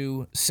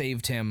 Khonshu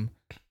saved him.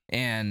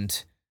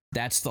 And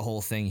that's the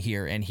whole thing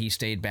here. And he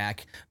stayed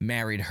back,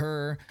 married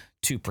her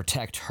to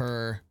protect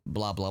her,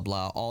 blah, blah,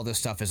 blah. All this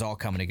stuff is all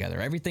coming together.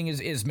 Everything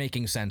is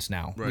making sense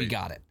now. We Right.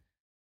 got it.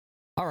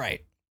 All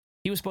right.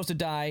 He was supposed to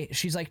die.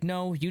 She's like,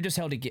 "No, you just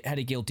had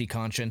a guilty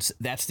conscience.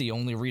 That's the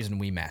only reason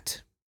we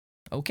met."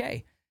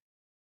 Okay.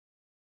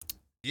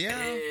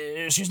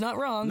 Yeah. She's not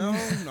wrong. No,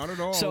 not at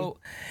all. So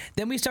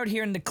then we start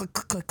hearing the click,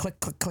 click, click, click,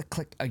 click, click,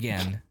 click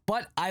again.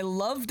 But I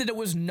love that it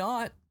was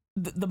not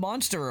the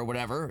monster or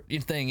whatever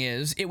thing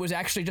is. It was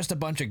actually just a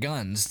bunch of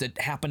guns that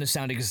happen to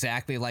sound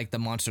exactly like the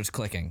monster's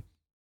clicking.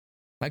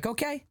 Like,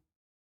 okay.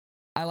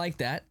 I like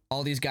that.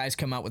 All these guys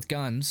come out with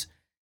guns.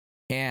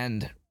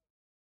 And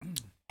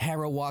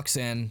Harrow walks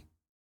in,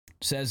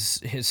 says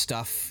his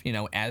stuff,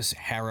 as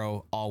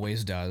Harrow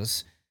always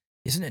does.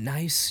 "Isn't it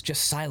nice?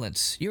 Just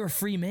silence. You're a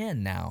free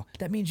man now.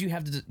 That means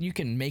you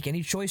can make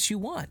any choice you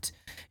want.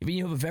 I mean,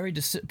 you have a very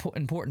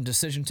important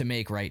decision to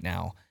make right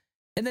now."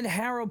 And then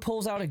Harrow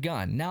pulls out a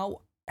gun.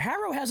 Now,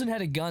 Harrow hasn't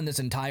had a gun this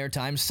entire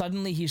time.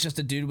 Suddenly, he's just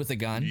a dude with a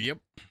gun. Yep.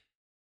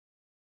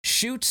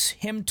 Shoots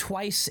him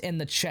twice in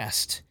the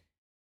chest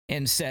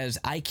and says,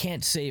 "I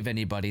can't save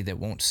anybody that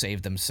won't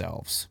save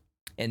themselves."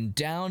 And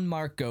down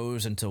Mark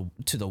goes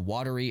to the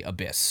watery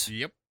abyss.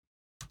 Yep.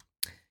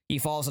 He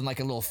falls in like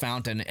a little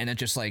fountain, and it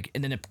just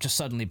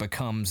suddenly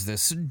becomes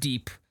this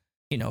deep,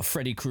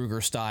 Freddy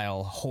Krueger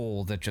style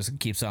hole that just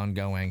keeps on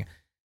going,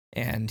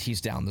 and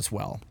he's down this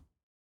well.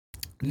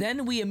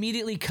 Then we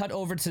immediately cut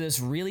over to this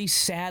really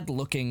sad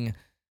looking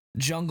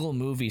jungle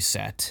movie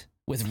set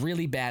with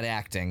really bad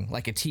acting,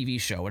 like a TV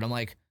show, and I'm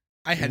like,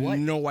 I had what?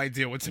 no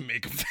idea what to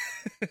make of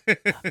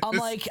that.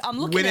 I'm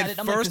looking when at it it.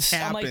 I'm first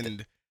like,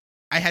 happened,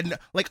 I had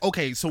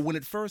okay. So when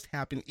it first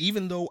happened,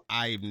 even though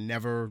I've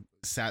never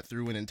sat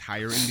through an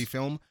entire indie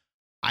film,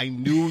 I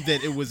knew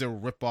that it was a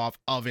ripoff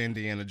of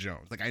Indiana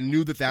Jones. Like I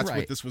knew that that's Right,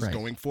 what this was right.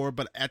 going for.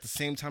 But at the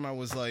same time, I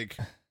was like,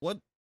 what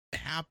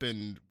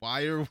happened?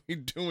 Why are we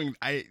doing?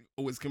 I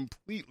was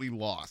completely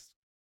lost.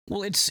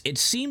 Well, it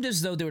seemed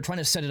as though they were trying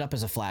to set it up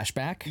as a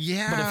flashback.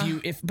 Yeah.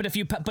 But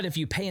if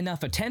you pay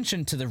enough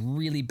attention to the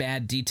really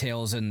bad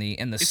details in the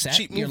It's a set,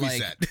 cheap you're movie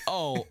like, set.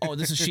 oh,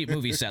 this is cheap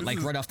movie set,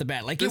 like right off the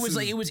bat. Like it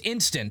was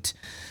instant.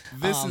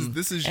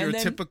 This is your and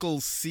then- typical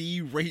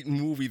C-rate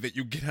movie that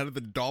you get out of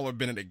the dollar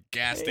bin at a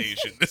gas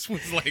station. This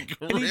was like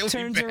And really he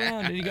turns bad.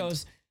 around and he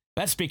goes,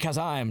 "That's because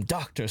I'm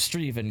Dr.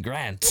 Stephen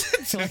Grant."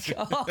 It's like,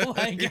 oh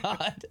my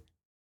God.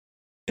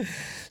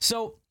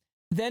 So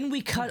then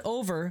we cut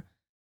over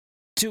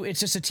to it's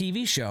just a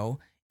TV show,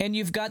 and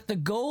you've got the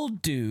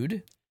gold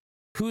dude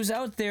who's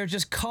out there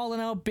just calling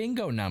out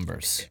bingo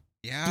numbers.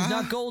 Yeah. He's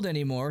not gold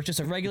anymore, just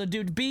a regular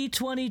dude.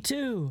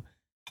 B22.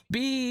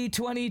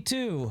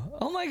 B22.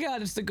 Oh my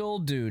God, it's the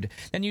gold dude.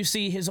 Then you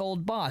see his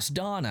old boss,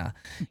 Donna.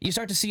 You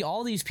start to see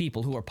all these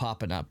people who are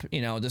popping up.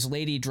 This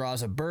lady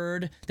draws a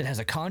bird that has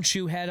a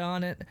Khonshu head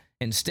on it.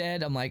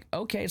 Instead, I'm like,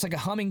 okay, it's like a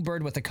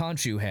hummingbird with a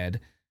Khonshu head.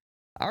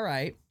 All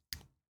right.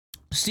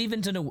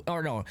 Steven's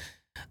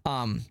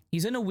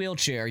he's in a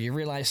wheelchair. You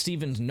realize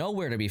Steven's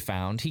nowhere to be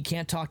found. He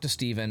can't talk to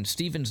Steven.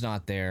 Steven's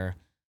not there.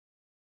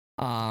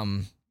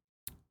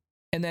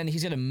 And then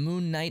he's got a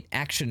Moon Knight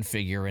action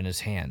figure in his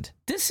hand.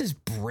 This is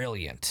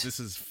brilliant. This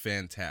is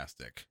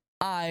fantastic.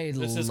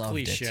 This is loved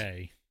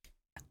cliche.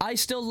 it. I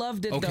still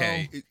loved it,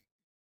 Okay. though.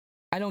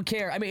 I don't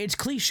care. I mean, it's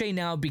cliche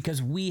now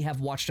because we have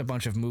watched a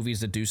bunch of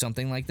movies that do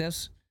something like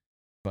this,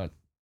 but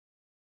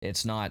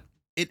it's not.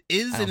 It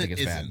is I don't and think it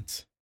it's bad.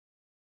 isn't.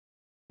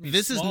 I mean,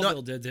 This is not-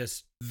 Smallville did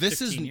this This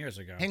 15 is years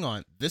ago. Hang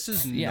on. This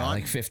is Yeah, not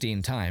like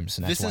 15 times,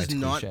 and that's this why is it's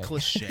not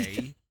cliche.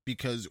 cliche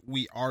because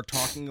we are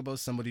talking about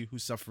somebody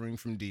who's suffering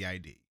from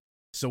DID.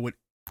 So it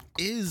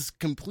is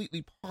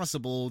completely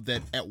possible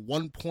that at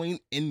one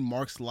point in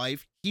Mark's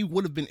life, he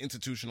would have been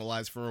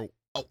institutionalized for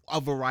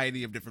a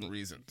variety of different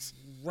reasons.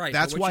 Right.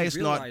 That's but what why you it's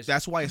realize- not.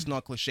 That's why it's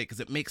not cliche because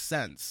it makes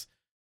sense.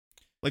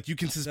 Like you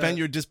can suspend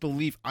your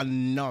disbelief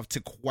enough to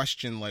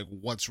question like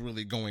what's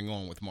really going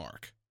on with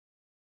Mark.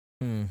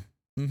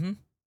 Mm-hmm.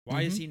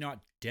 Why is he not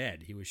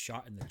dead? He was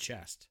shot in the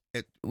chest.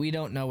 We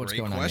don't know what's Great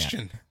going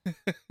question. on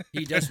yet.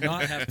 He does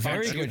not have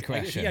Very Khonshu. good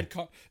question. He had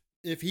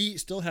if he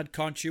still had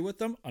Khonshu with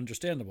them,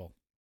 understandable.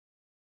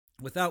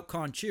 Without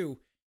Khonshu,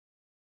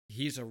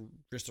 he's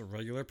just a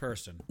regular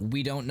person.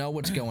 We don't know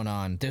what's going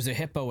on. There's a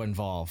hippo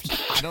involved.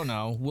 I don't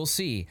know. We'll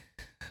see.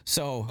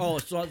 So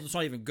let's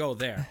not even go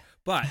there.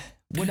 But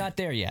we're not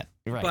there yet.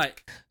 Right.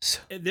 But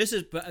this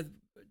is,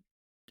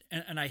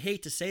 and I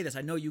hate to say this.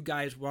 I know you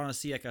guys want to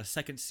see like a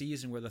second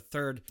season where the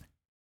third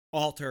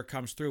altar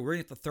comes through. We're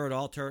gonna get the third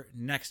altar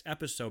next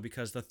episode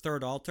because the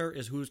third altar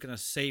is who's gonna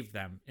save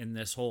them in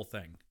this whole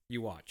thing.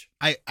 You watch.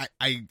 I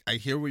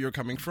hear where you're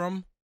coming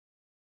from.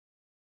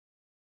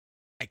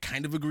 I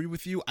kind of agree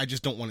with you. I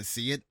just don't want to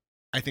see it.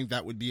 I think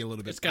that would be a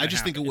little bit. I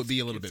just think it would be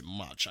a little bit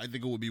much. I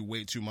think it would be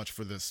way too much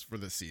for this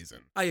season.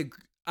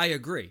 I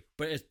agree,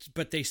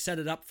 but they set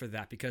it up for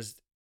that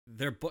because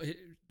they're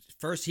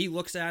first he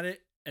looks at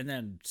it and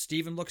then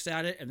Steven looks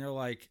at it and they're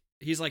like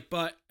he's like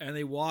but and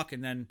they walk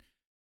and then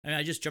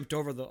I just jumped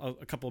over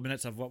a couple of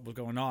minutes of what was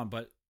going on,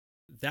 but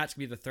that's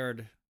gonna be the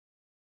third.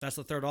 That's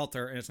the third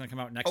altar, and it's gonna come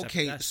out next.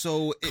 Okay,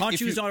 episode. so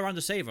Khonshu's not around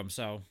to save him.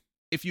 So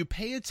if you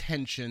pay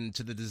attention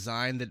to the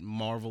design that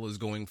Marvel is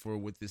going for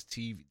with these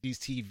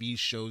TV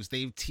shows,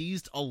 they've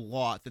teased a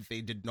lot that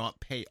they did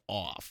not pay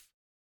off.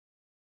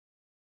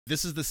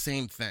 This is the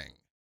same thing.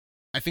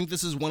 I think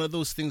this is one of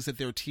those things that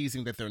they're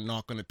teasing that they're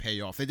not going to pay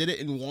off. They did it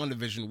in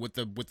WandaVision with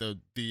the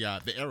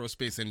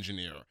aerospace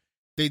engineer.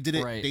 They did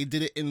it. Right. They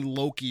did it in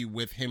Loki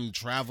with him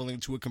traveling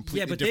to a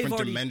completely different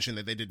dimension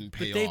that they didn't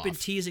pay off. They've been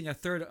teasing a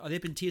third.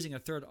 They've been teasing a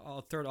third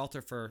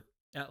altar for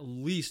at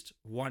least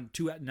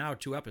 2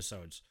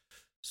 episodes.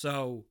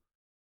 So,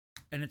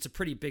 and it's a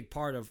pretty big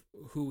part of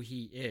who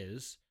he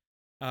is.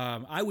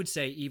 I would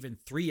say even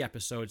 3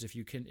 episodes if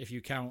you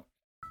count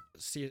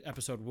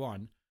episode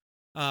 1.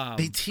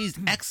 They teased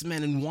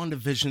X-Men and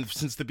WandaVision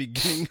since the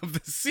beginning of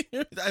the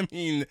series. I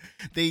mean,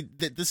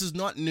 this is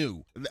not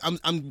new. I'm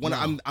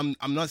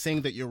not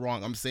saying that you're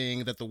wrong. I'm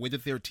saying that the way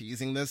that they're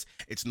teasing this,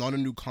 it's not a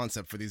new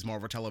concept for these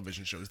Marvel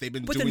television shows. They've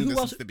been doing this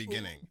since the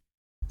beginning.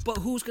 But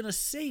who's gonna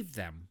save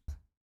them?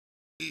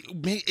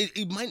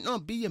 It might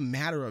not be a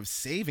matter of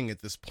saving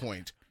at this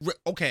point.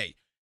 Okay.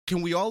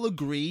 Can we all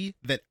agree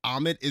that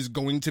Amit is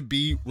going to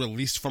be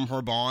released from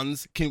her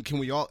bonds? Can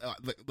we all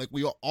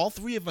all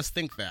 3 of us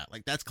think that?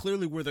 Like that's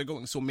clearly where they're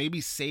going. So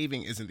maybe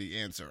saving isn't the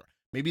answer.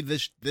 Maybe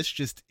this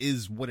just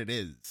is what it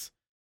is.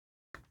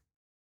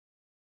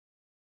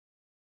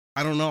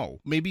 I don't know.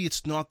 Maybe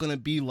it's not going to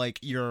be like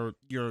your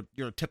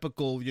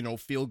typical,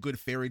 feel good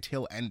fairy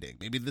tale ending.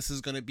 Maybe this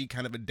is going to be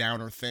kind of a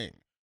downer thing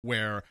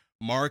where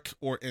Mark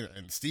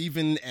and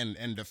Steven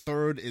and the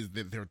third is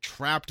that they're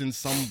trapped in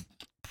some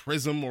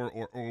prism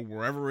or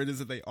wherever it is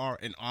that they are,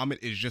 and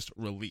Amit is just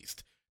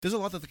released. There's a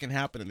lot that can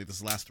happen in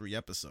these last 3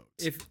 episodes.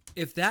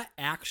 If that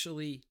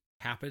actually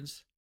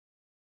happens,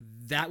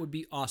 that would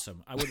be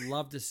awesome. I would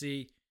love to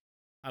see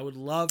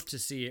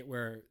it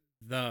where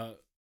they're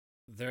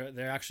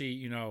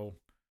actually,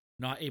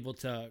 not able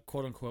to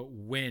quote unquote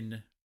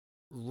win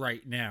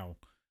right now.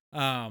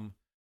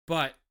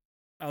 But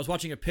I was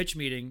watching a pitch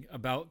meeting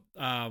about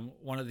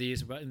one of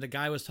these, and the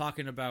guy was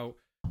talking about,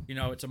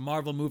 it's a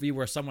Marvel movie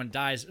where someone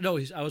dies. No,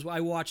 I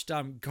watched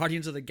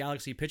Guardians of the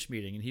Galaxy pitch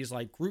meeting, and he's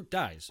like, Groot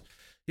dies.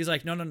 He's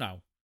like,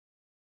 no.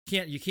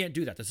 You can't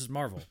do that. This is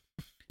Marvel.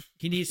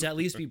 He needs to at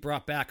least be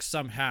brought back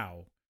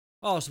somehow.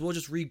 Oh, so we'll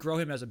just regrow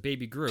him as a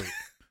baby Groot.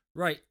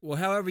 Right. Well,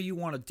 however you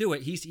want to do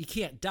it, he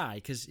can't die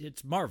because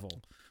it's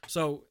Marvel.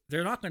 So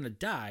they're not going to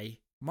die.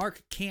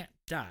 Mark can't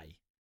die.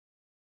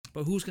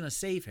 But who's going to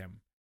save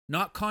him?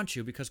 Not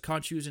Khonshu, because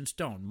Khonshu's in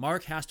stone.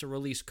 Mark has to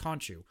release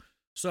Khonshu.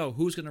 So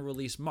who's going to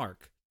release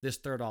Mark, this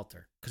third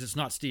altar? Because it's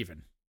not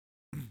Steven.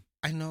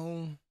 I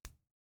know.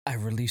 I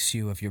release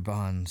you of your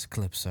bonds,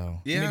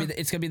 Calypso. Yeah. Maybe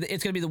it's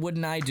gonna be the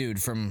wooden eye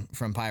dude from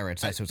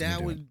Pirates. That's what's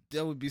gonna do.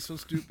 That would be so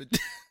stupid.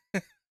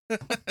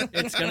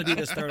 It's gonna be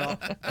this third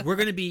altar. We're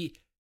gonna be.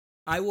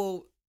 I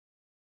will.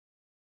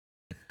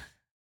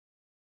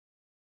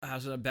 I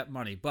was gonna bet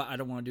money, but I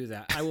don't want to do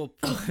that. I will.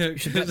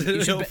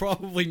 It'll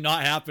probably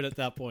not happen at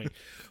that point.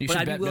 But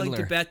I'd be willing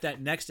to bet that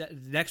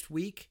next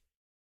week,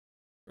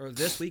 or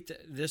this week,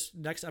 this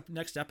next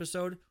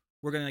episode,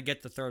 we're gonna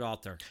get the third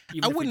altar.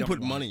 I wouldn't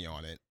put money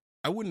on it.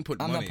 I'm not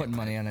putting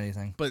money on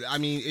anything. But I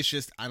mean, it's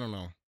just I don't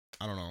know.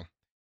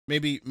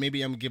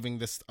 Maybe I'm giving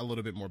this a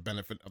little bit more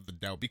benefit of the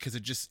doubt because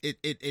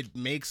it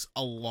makes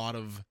a lot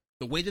of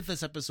the way that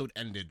this episode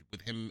ended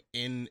with him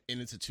in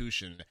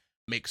institution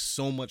makes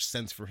so much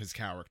sense for his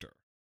character.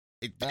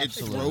 It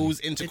throws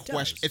into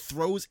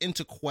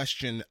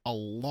question a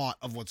lot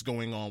of what's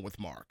going on with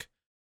Mark.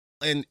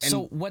 And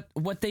so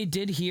what they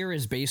did here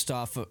is based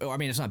off of, I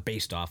mean, it's not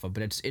based off of,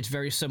 but it's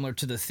very similar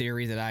to the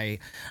theory that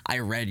I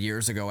read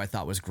years ago. I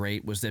thought was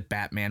great was that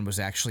Batman was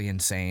actually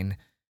insane,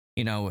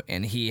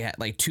 and he had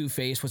like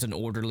Two-Face was an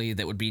orderly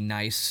that would be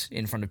nice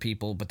in front of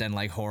people, but then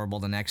like horrible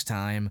the next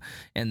time.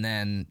 And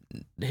then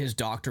his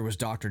doctor was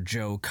Dr.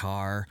 Joe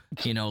Carr,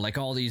 like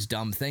all these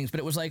dumb things,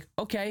 but it was like,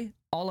 okay,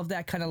 all of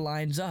that kind of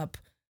lines up,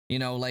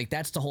 like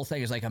that's the whole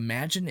thing is like,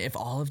 imagine if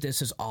all of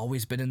this has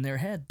always been in their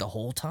head the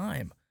whole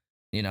time.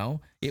 You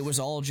know, it was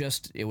all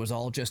just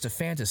a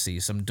fantasy,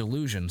 some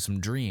delusion, some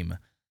dream.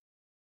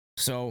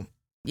 So,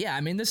 yeah,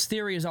 I mean, this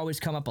theory has always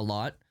come up a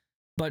lot,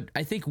 but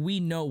I think we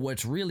know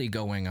what's really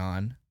going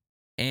on,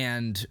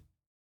 and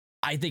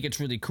I think it's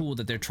really cool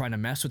that they're trying to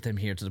mess with him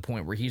here to the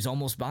point where he's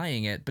almost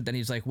buying it, but then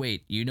he's like,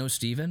 wait, you know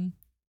Steven?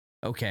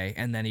 Okay,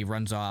 and then he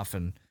runs off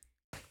and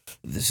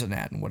this and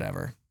that and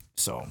whatever.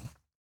 So,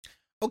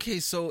 okay,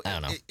 so I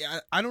don't know.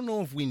 I don't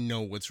know if we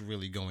know what's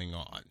really going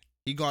on.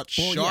 He got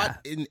Well,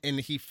 shot and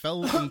he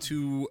fell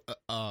into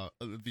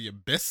the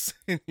abyss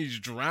and he's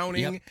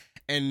drowning. Yep.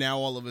 And now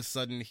all of a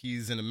sudden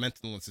he's in a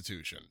mental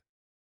institution.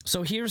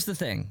 So here's the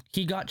thing.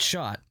 He got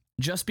shot.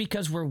 Just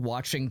because we're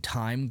watching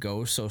time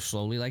go so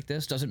slowly like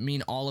this doesn't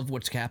mean all of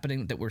what's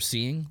happening that we're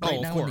seeing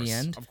right now in the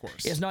end of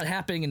course. is not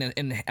happening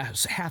in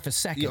half a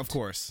second. Yeah, of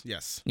course,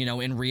 yes. You know,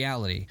 in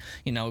reality,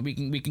 you know, we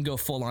can go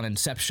full on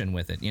Inception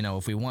with it, you know,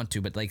 if we want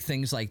to. But like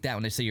things like that,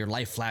 when they say your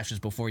life flashes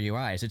before your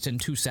eyes, it's in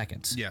 2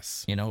 seconds.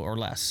 Yes. You know, or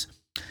less.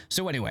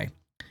 So anyway,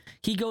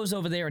 he goes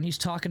over there and he's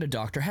talking to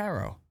Dr.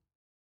 Harrow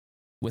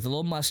with a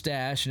little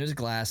mustache and his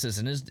glasses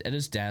and at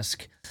his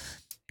desk.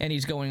 And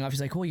he's going off.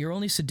 He's like, well, you're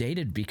only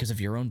sedated because of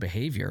your own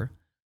behavior.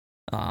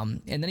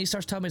 And then he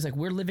starts telling me, he's like,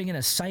 we're living in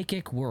a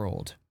psychic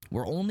world.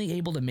 We're only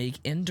able to make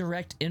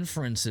indirect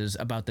inferences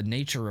about the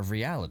nature of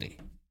reality.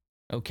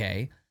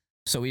 Okay.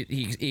 So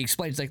he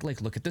explains, like,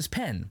 look at this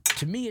pen.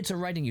 To me, it's a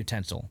writing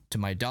utensil. To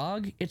my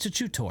dog, it's a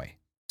chew toy.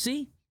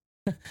 See?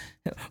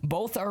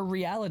 Both are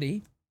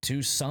reality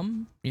to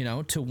some, you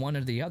know, to one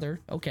or the other.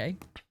 Okay.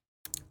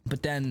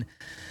 But then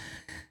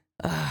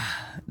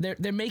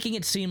they're making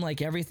it seem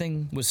like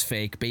everything was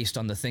fake based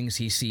on the things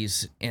he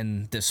sees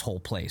in this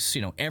whole place.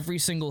 You know, every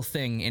single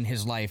thing in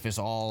his life is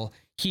all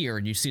here,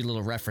 and you see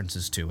little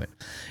references to it.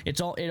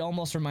 It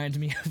almost reminds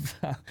me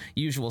of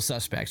Usual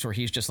Suspects, where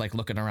he's just like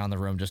looking around the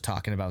room, just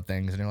talking about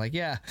things, and you're like,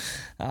 yeah.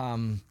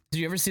 Did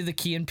you ever see the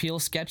Key and Peele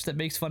sketch that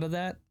makes fun of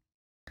that?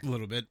 A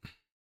little bit.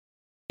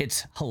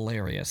 It's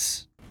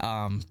hilarious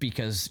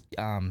because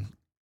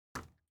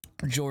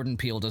Jordan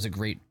Peele does a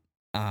great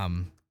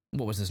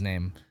what was his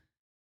name?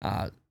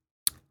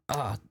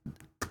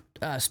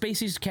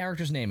 Spacey's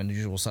character's name in The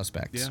Usual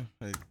Suspects. Yeah,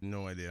 I have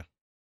no idea.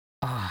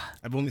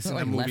 I've I've only seen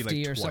that movie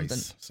Lefty like or twice.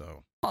 something.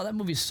 So Oh, that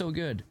movie's so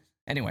good.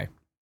 Anyway,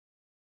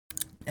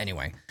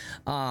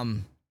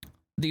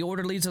 the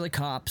orderlies are the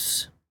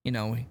cops. You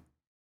know,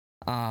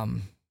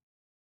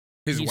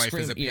 his he wife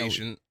is a screamed, you know,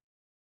 patient.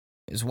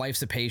 his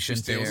wife's a patient.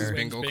 Who steals his there.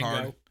 bingo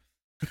card.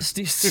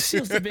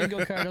 Steals the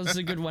bingo card. That was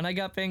a good one. I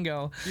got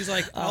bingo. He's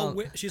like,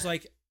 she's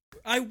like,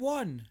 I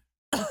won.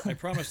 I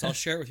promise I'll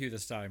share it with you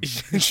this time.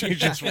 She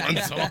just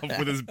runs off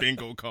with his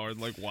bingo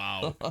card. Like,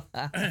 wow.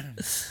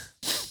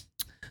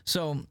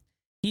 So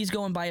he's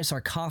going by a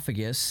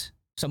sarcophagus.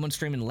 Someone's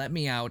screaming, "Let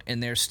me out!"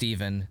 And there's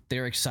Steven.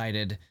 They're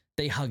excited.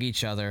 They hug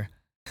each other,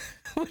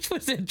 which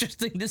was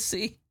interesting to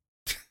see.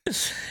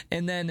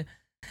 And then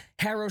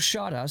Harrow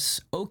shot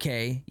us.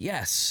 Okay,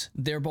 yes,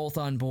 they're both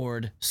on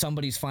board.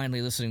 Somebody's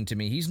finally listening to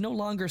me. He's no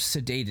longer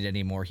sedated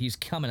anymore. He's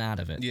coming out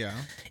of it. Yeah.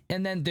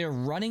 And then they're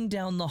running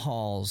down the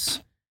halls,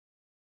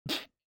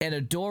 and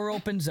a door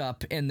opens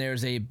up, and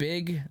there's a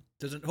big...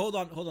 Hold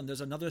on.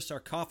 There's another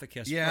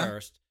sarcophagus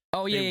first.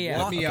 Oh, yeah, They yeah,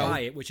 walk yeah. by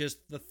it, which is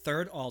the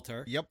third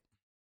altar. Yep.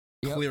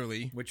 Yep.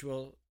 Clearly. Which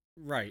will...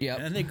 Right. Yep.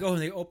 And then they go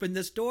and they open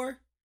this door.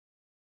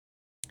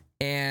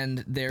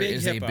 And there Big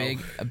is hippo.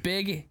 a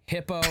big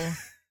hippo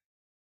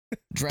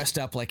dressed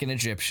up like an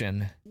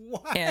Egyptian.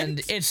 What?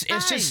 And it's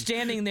just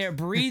standing there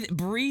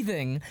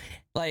breathing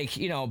like,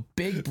 you know,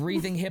 big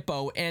breathing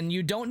hippo, and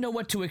you don't know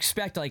what to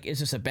expect. Like, is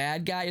this a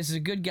bad guy? Is this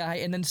a good guy?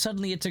 And then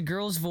suddenly it's a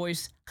girl's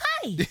voice.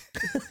 Hi.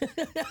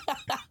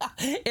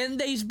 And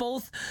they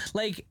both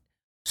like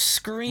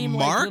scream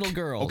like little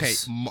girls. Okay,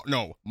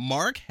 no.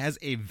 Mark has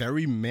a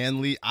very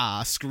manly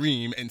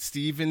scream, and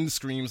Steven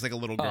screams like a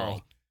little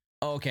girl.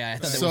 Oh, okay, I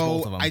thought that was So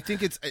both of them. I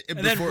think it's And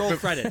then roll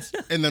credits.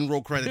 and then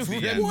roll credits.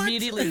 at the end.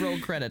 Immediately roll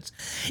credits.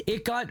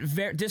 It got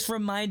this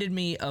reminded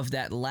me of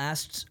that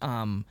last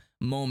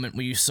moment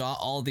where you saw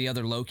all the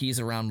other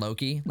Lokis around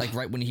Loki, like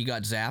right when he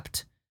got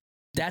zapped.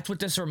 That's what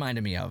this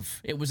reminded me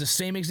of. It was the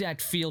same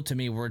exact feel to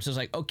me, where it's just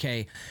like,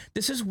 okay,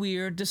 this is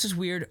weird. This is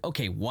weird.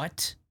 Okay,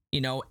 what? You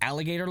know,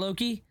 alligator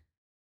Loki.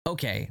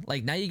 Okay,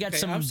 like now you got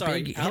some I'm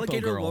sorry. big hippo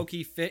Alligator girl.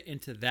 Loki fit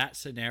into that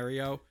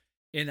scenario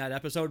in that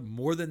episode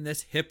more than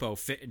this hippo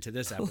fit into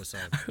this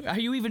episode. Are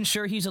you even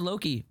sure he's a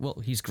Loki? Well,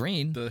 he's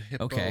green. The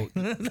hippo. Okay.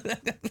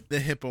 The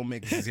hippo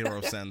makes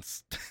 0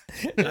 sense.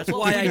 That's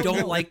why I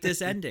don't like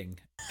this ending.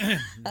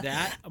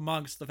 That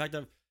amongst the fact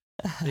of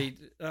they.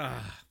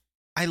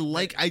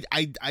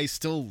 I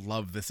still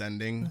love this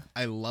ending.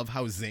 I love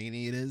how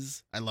zany it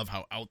is. I love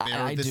how out there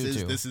I this do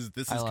is. too. This is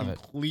I love it.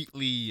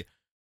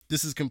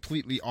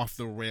 completely off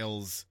the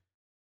rails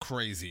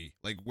crazy.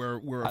 Like we're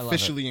I love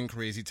officially in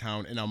Crazy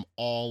Town, and I'm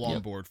all on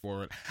Yep. board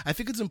for it. I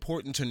think it's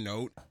important to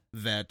note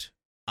that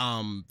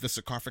the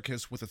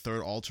sarcophagus with a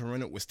third altar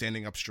in it was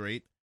standing up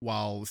straight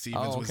while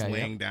Stevens was okay,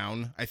 laying yep.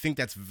 down. I think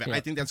that's I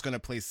Yep. think that's going to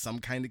play some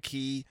kind of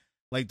key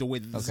Like the way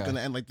that this is going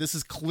to end. Like this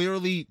is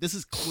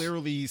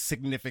clearly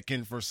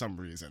significant for some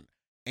reason.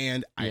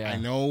 And I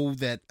know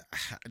that,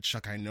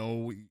 Chuck, I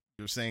know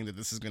you're saying that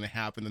this is going to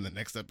happen in the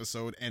next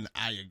episode, and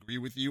I agree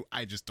with you.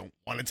 I just don't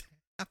want it to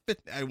happen.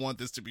 I want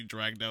this to be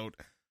dragged out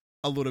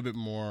a little bit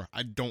more.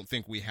 I don't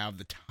think we have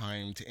the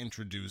time to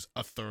introduce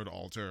a third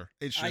altar.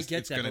 It's just, I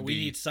get that, but we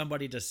need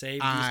somebody to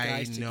save these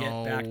guys to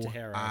get back to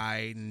Harrow.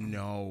 I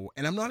know.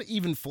 And I'm not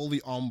even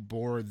fully on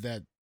board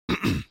that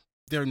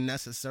they're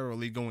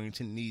necessarily going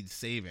to need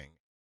saving.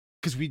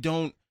 Because we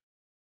don't...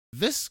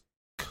 This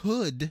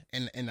could,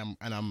 and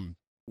I'm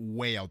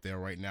way out there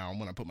right now. I'm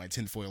going to put my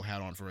tinfoil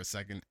hat on for a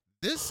second.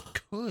 This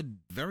could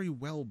very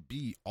well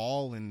be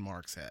all in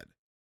Mark's head.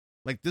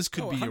 Like, this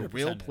could be a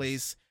real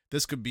place.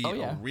 This could be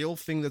a real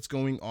thing that's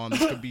going on. This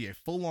could be a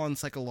full-on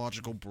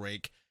psychological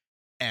break.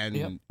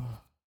 And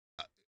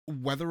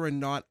whether or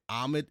not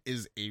Amit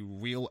is a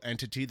real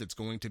entity that's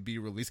going to be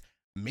released,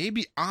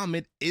 maybe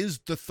Amit is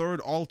the third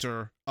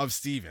altar of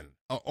Steven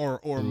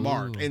or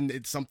Mark. And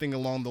it's something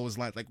along those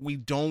lines. Like, we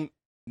don't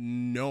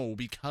know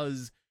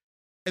because...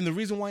 And the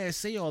reason why I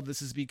say all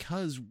this is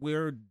because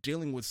we're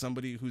dealing with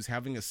somebody who's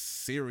having a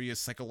serious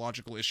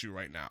psychological issue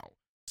right now.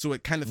 So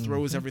it kind of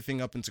throws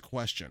everything up into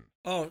question.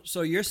 Oh,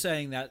 so you're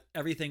saying that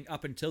everything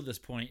up until this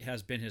point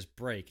has been his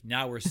break.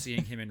 Now we're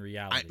seeing him in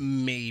reality.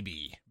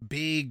 Maybe.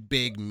 Big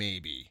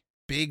maybe.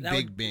 Big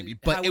maybe.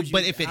 But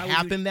if it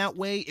happened that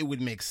way, it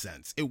would make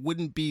sense. It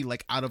wouldn't be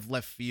like out of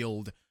left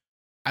field.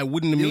 I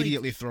wouldn't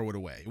immediately throw it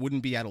away. It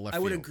wouldn't be out of left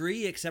field. I would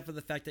agree, except for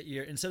the fact that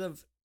instead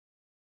of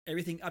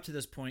everything up to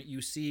this point,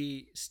 you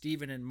see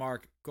Steven and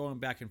Mark going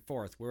back and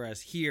forth,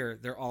 whereas here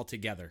they're all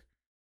together.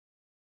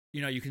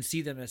 You know, you can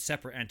see them as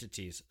separate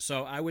entities.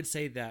 So I would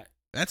say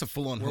that's a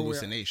full-on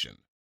hallucination.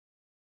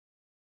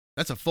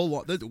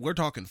 We're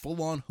talking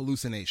full-on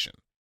hallucination.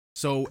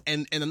 So,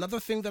 and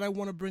another thing that I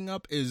want to bring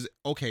up is,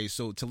 okay,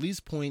 so to Lee's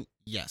point,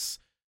 yes,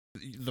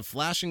 the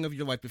flashing of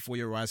your life before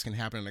your eyes can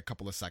happen in a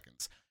couple of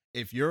seconds.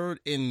 If you're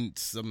in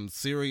some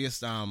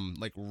serious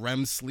like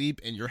REM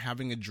sleep and you're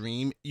having a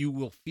dream, you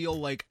will feel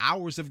like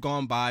hours have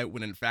gone by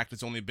when in fact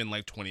it's only been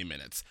like 20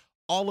 minutes.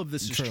 All of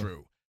this is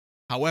true.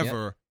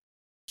 However,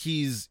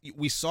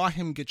 we saw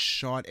him get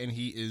shot and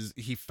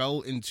he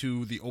fell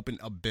into the open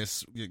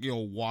abyss,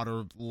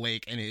 water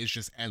lake, and it is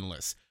just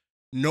endless.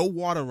 No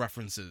water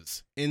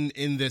references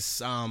in this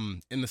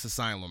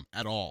asylum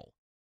at all.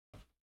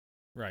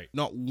 Right.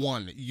 Not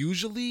one.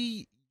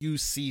 Usually you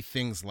see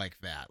things like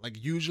that.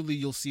 Like usually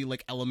you'll see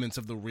like elements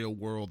of the real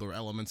world or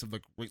elements of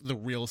the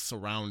real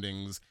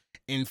surroundings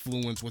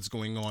influence what's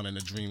going on in a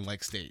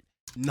dreamlike state.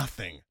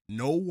 Nothing.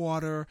 No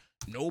water,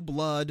 no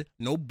blood,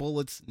 no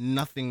bullets,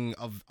 nothing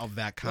of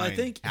that kind. Well, I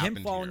think him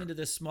falling into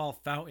this small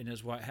fountain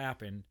is what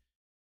happened.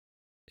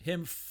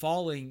 Him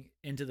falling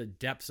into the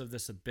depths of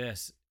this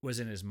abyss was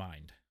in his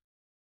mind.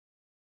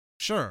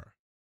 Sure.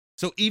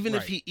 So even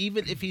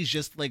if he's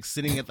just like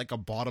sitting at like a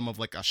bottom of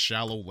like a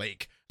shallow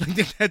lake,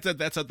 like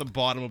that's at the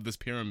bottom of this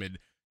pyramid,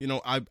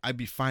 I'd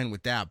be fine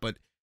with that. But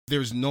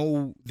there's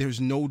no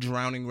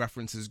drowning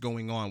references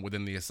going on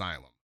within the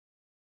asylum,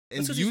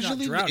 and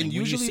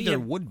usually there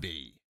would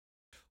be.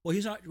 Well,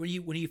 he's not when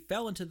he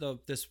fell into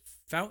this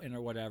fountain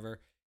or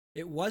whatever.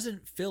 It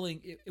wasn't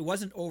filling. It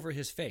wasn't over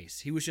his face.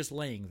 He was just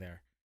laying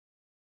there.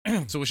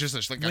 So it's just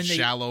a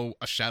shadow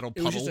puddle.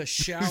 It was just a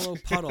shallow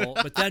puddle.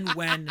 But then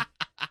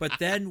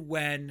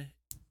when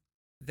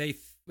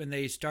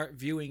they start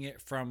viewing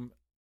it from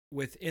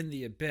within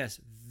the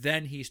abyss,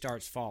 then he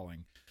starts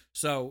falling.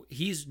 So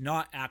he's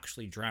not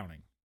actually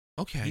drowning.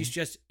 Okay. He's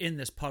just in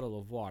this puddle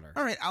of water.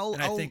 All right, I'll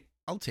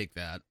take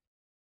that.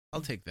 I'll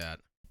take that.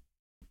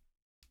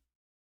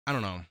 I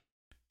don't know.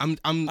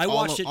 I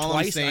watched it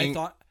twice.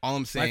 All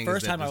I'm saying my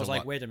first time I was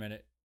like, wait a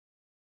minute.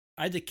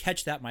 I had to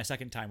catch that my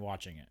second time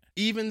watching it.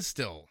 Even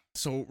still,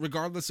 so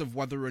regardless of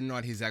whether or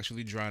not he's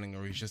actually drowning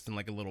or he's just in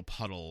like a little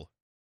puddle,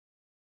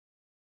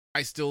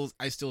 I still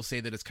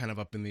say that it's kind of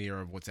up in the air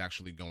of what's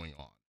actually going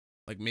on.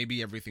 Like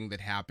maybe everything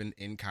that happened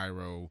in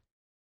Cairo,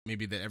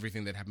 maybe that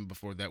everything that happened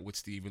before that with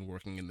Steven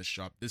working in the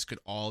shop, this could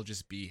all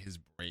just be his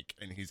break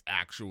and he's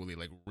actually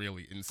like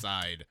really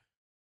inside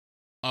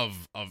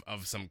of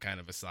some kind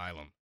of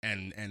asylum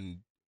and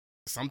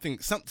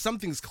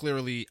something's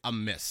clearly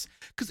amiss.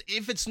 Because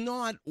if it's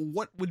not,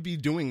 what would be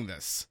doing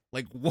this?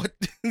 Like what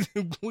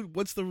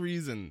what's the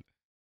reason?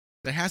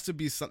 There has to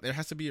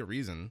be a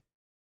reason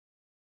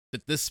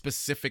that this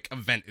specific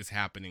event is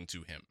happening to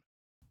him.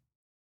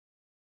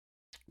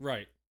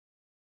 Right.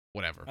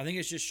 Whatever. I think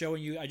it's just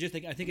showing you. I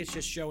think it's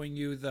just showing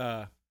you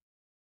the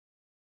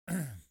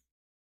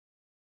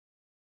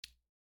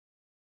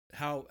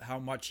how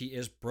much he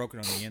is broken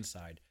on the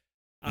inside.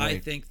 Right. I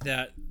think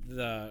that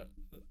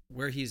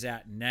where he's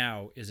at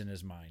now is in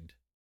his mind.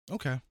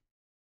 Okay.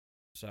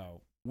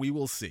 So we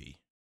will see.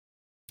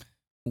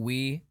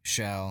 We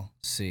shall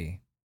see.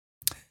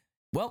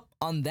 Well,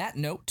 on that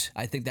note,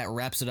 I think that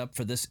wraps it up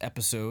for this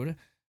episode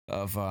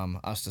of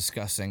us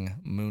discussing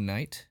Moon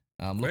Knight.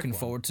 I'm looking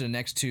forward to the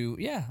next two.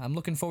 Yeah, I'm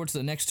looking forward to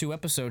the next two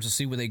episodes to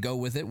see where they go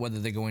with it, whether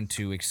they're going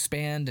to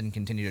expand and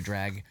continue to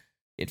drag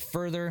it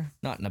further,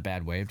 not in a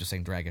bad way, I'm just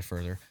saying drag it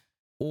further,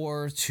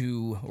 or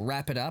to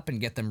wrap it up and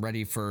get them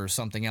ready for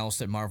something else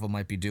that Marvel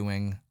might be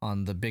doing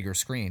on the bigger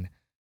screen.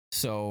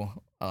 So,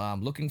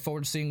 looking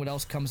forward to seeing what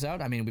else comes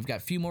out. I mean, we've got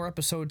a few more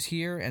episodes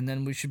here, and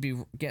then we should be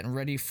getting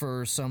ready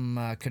for some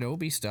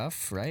Kenobi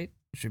stuff, right?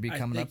 Should be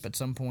coming up at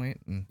some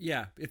point. And...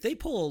 yeah, if they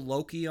pull a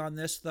Loki on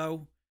this,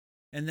 though,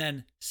 and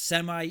then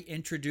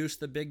semi-introduce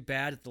the big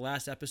bad at the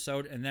last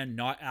episode and then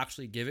not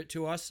actually give it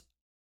to us,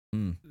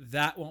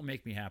 that won't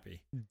make me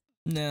happy.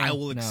 No, I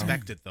will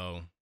expect it,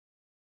 though.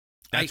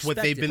 That's what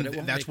they've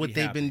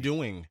been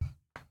doing.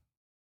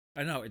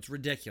 I know, it's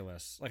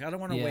ridiculous. Like, I don't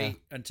want to wait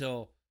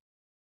until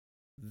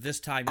this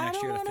time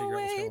next year to figure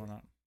out what's going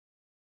on.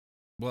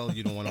 Well,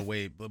 you don't want to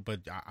wait, but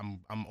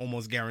I'm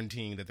almost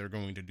guaranteeing that they're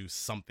going to do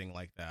something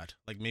like that.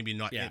 Like maybe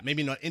not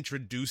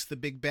introduce the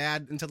big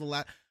bad into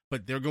the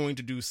but they're going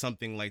to do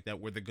something like that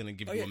where they're going to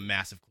give you a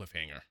massive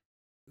cliffhanger.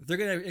 They're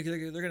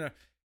gonna.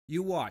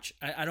 You watch.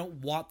 I don't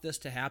want this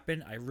to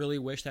happen. I really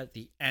wish that at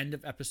the end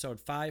of episode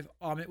 5,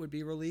 Amit would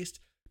be released.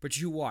 But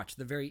you watch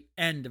the very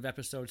end of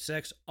episode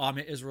 6,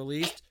 Amit is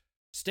released.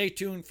 Stay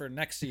tuned for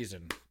next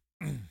season.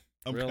 I'm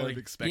kind of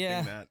expecting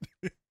that.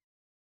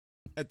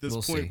 At this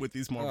point with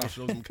these Marvel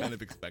shows, I'm kind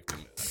of expecting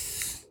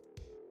that.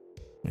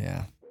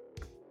 Yeah.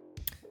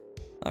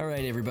 All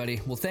right, everybody.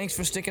 Well, thanks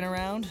for sticking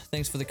around.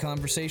 Thanks for the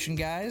conversation,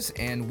 guys.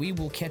 And we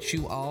will catch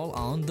you all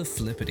on the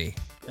flippity.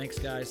 Thanks,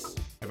 guys.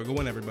 Have a good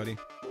one, everybody.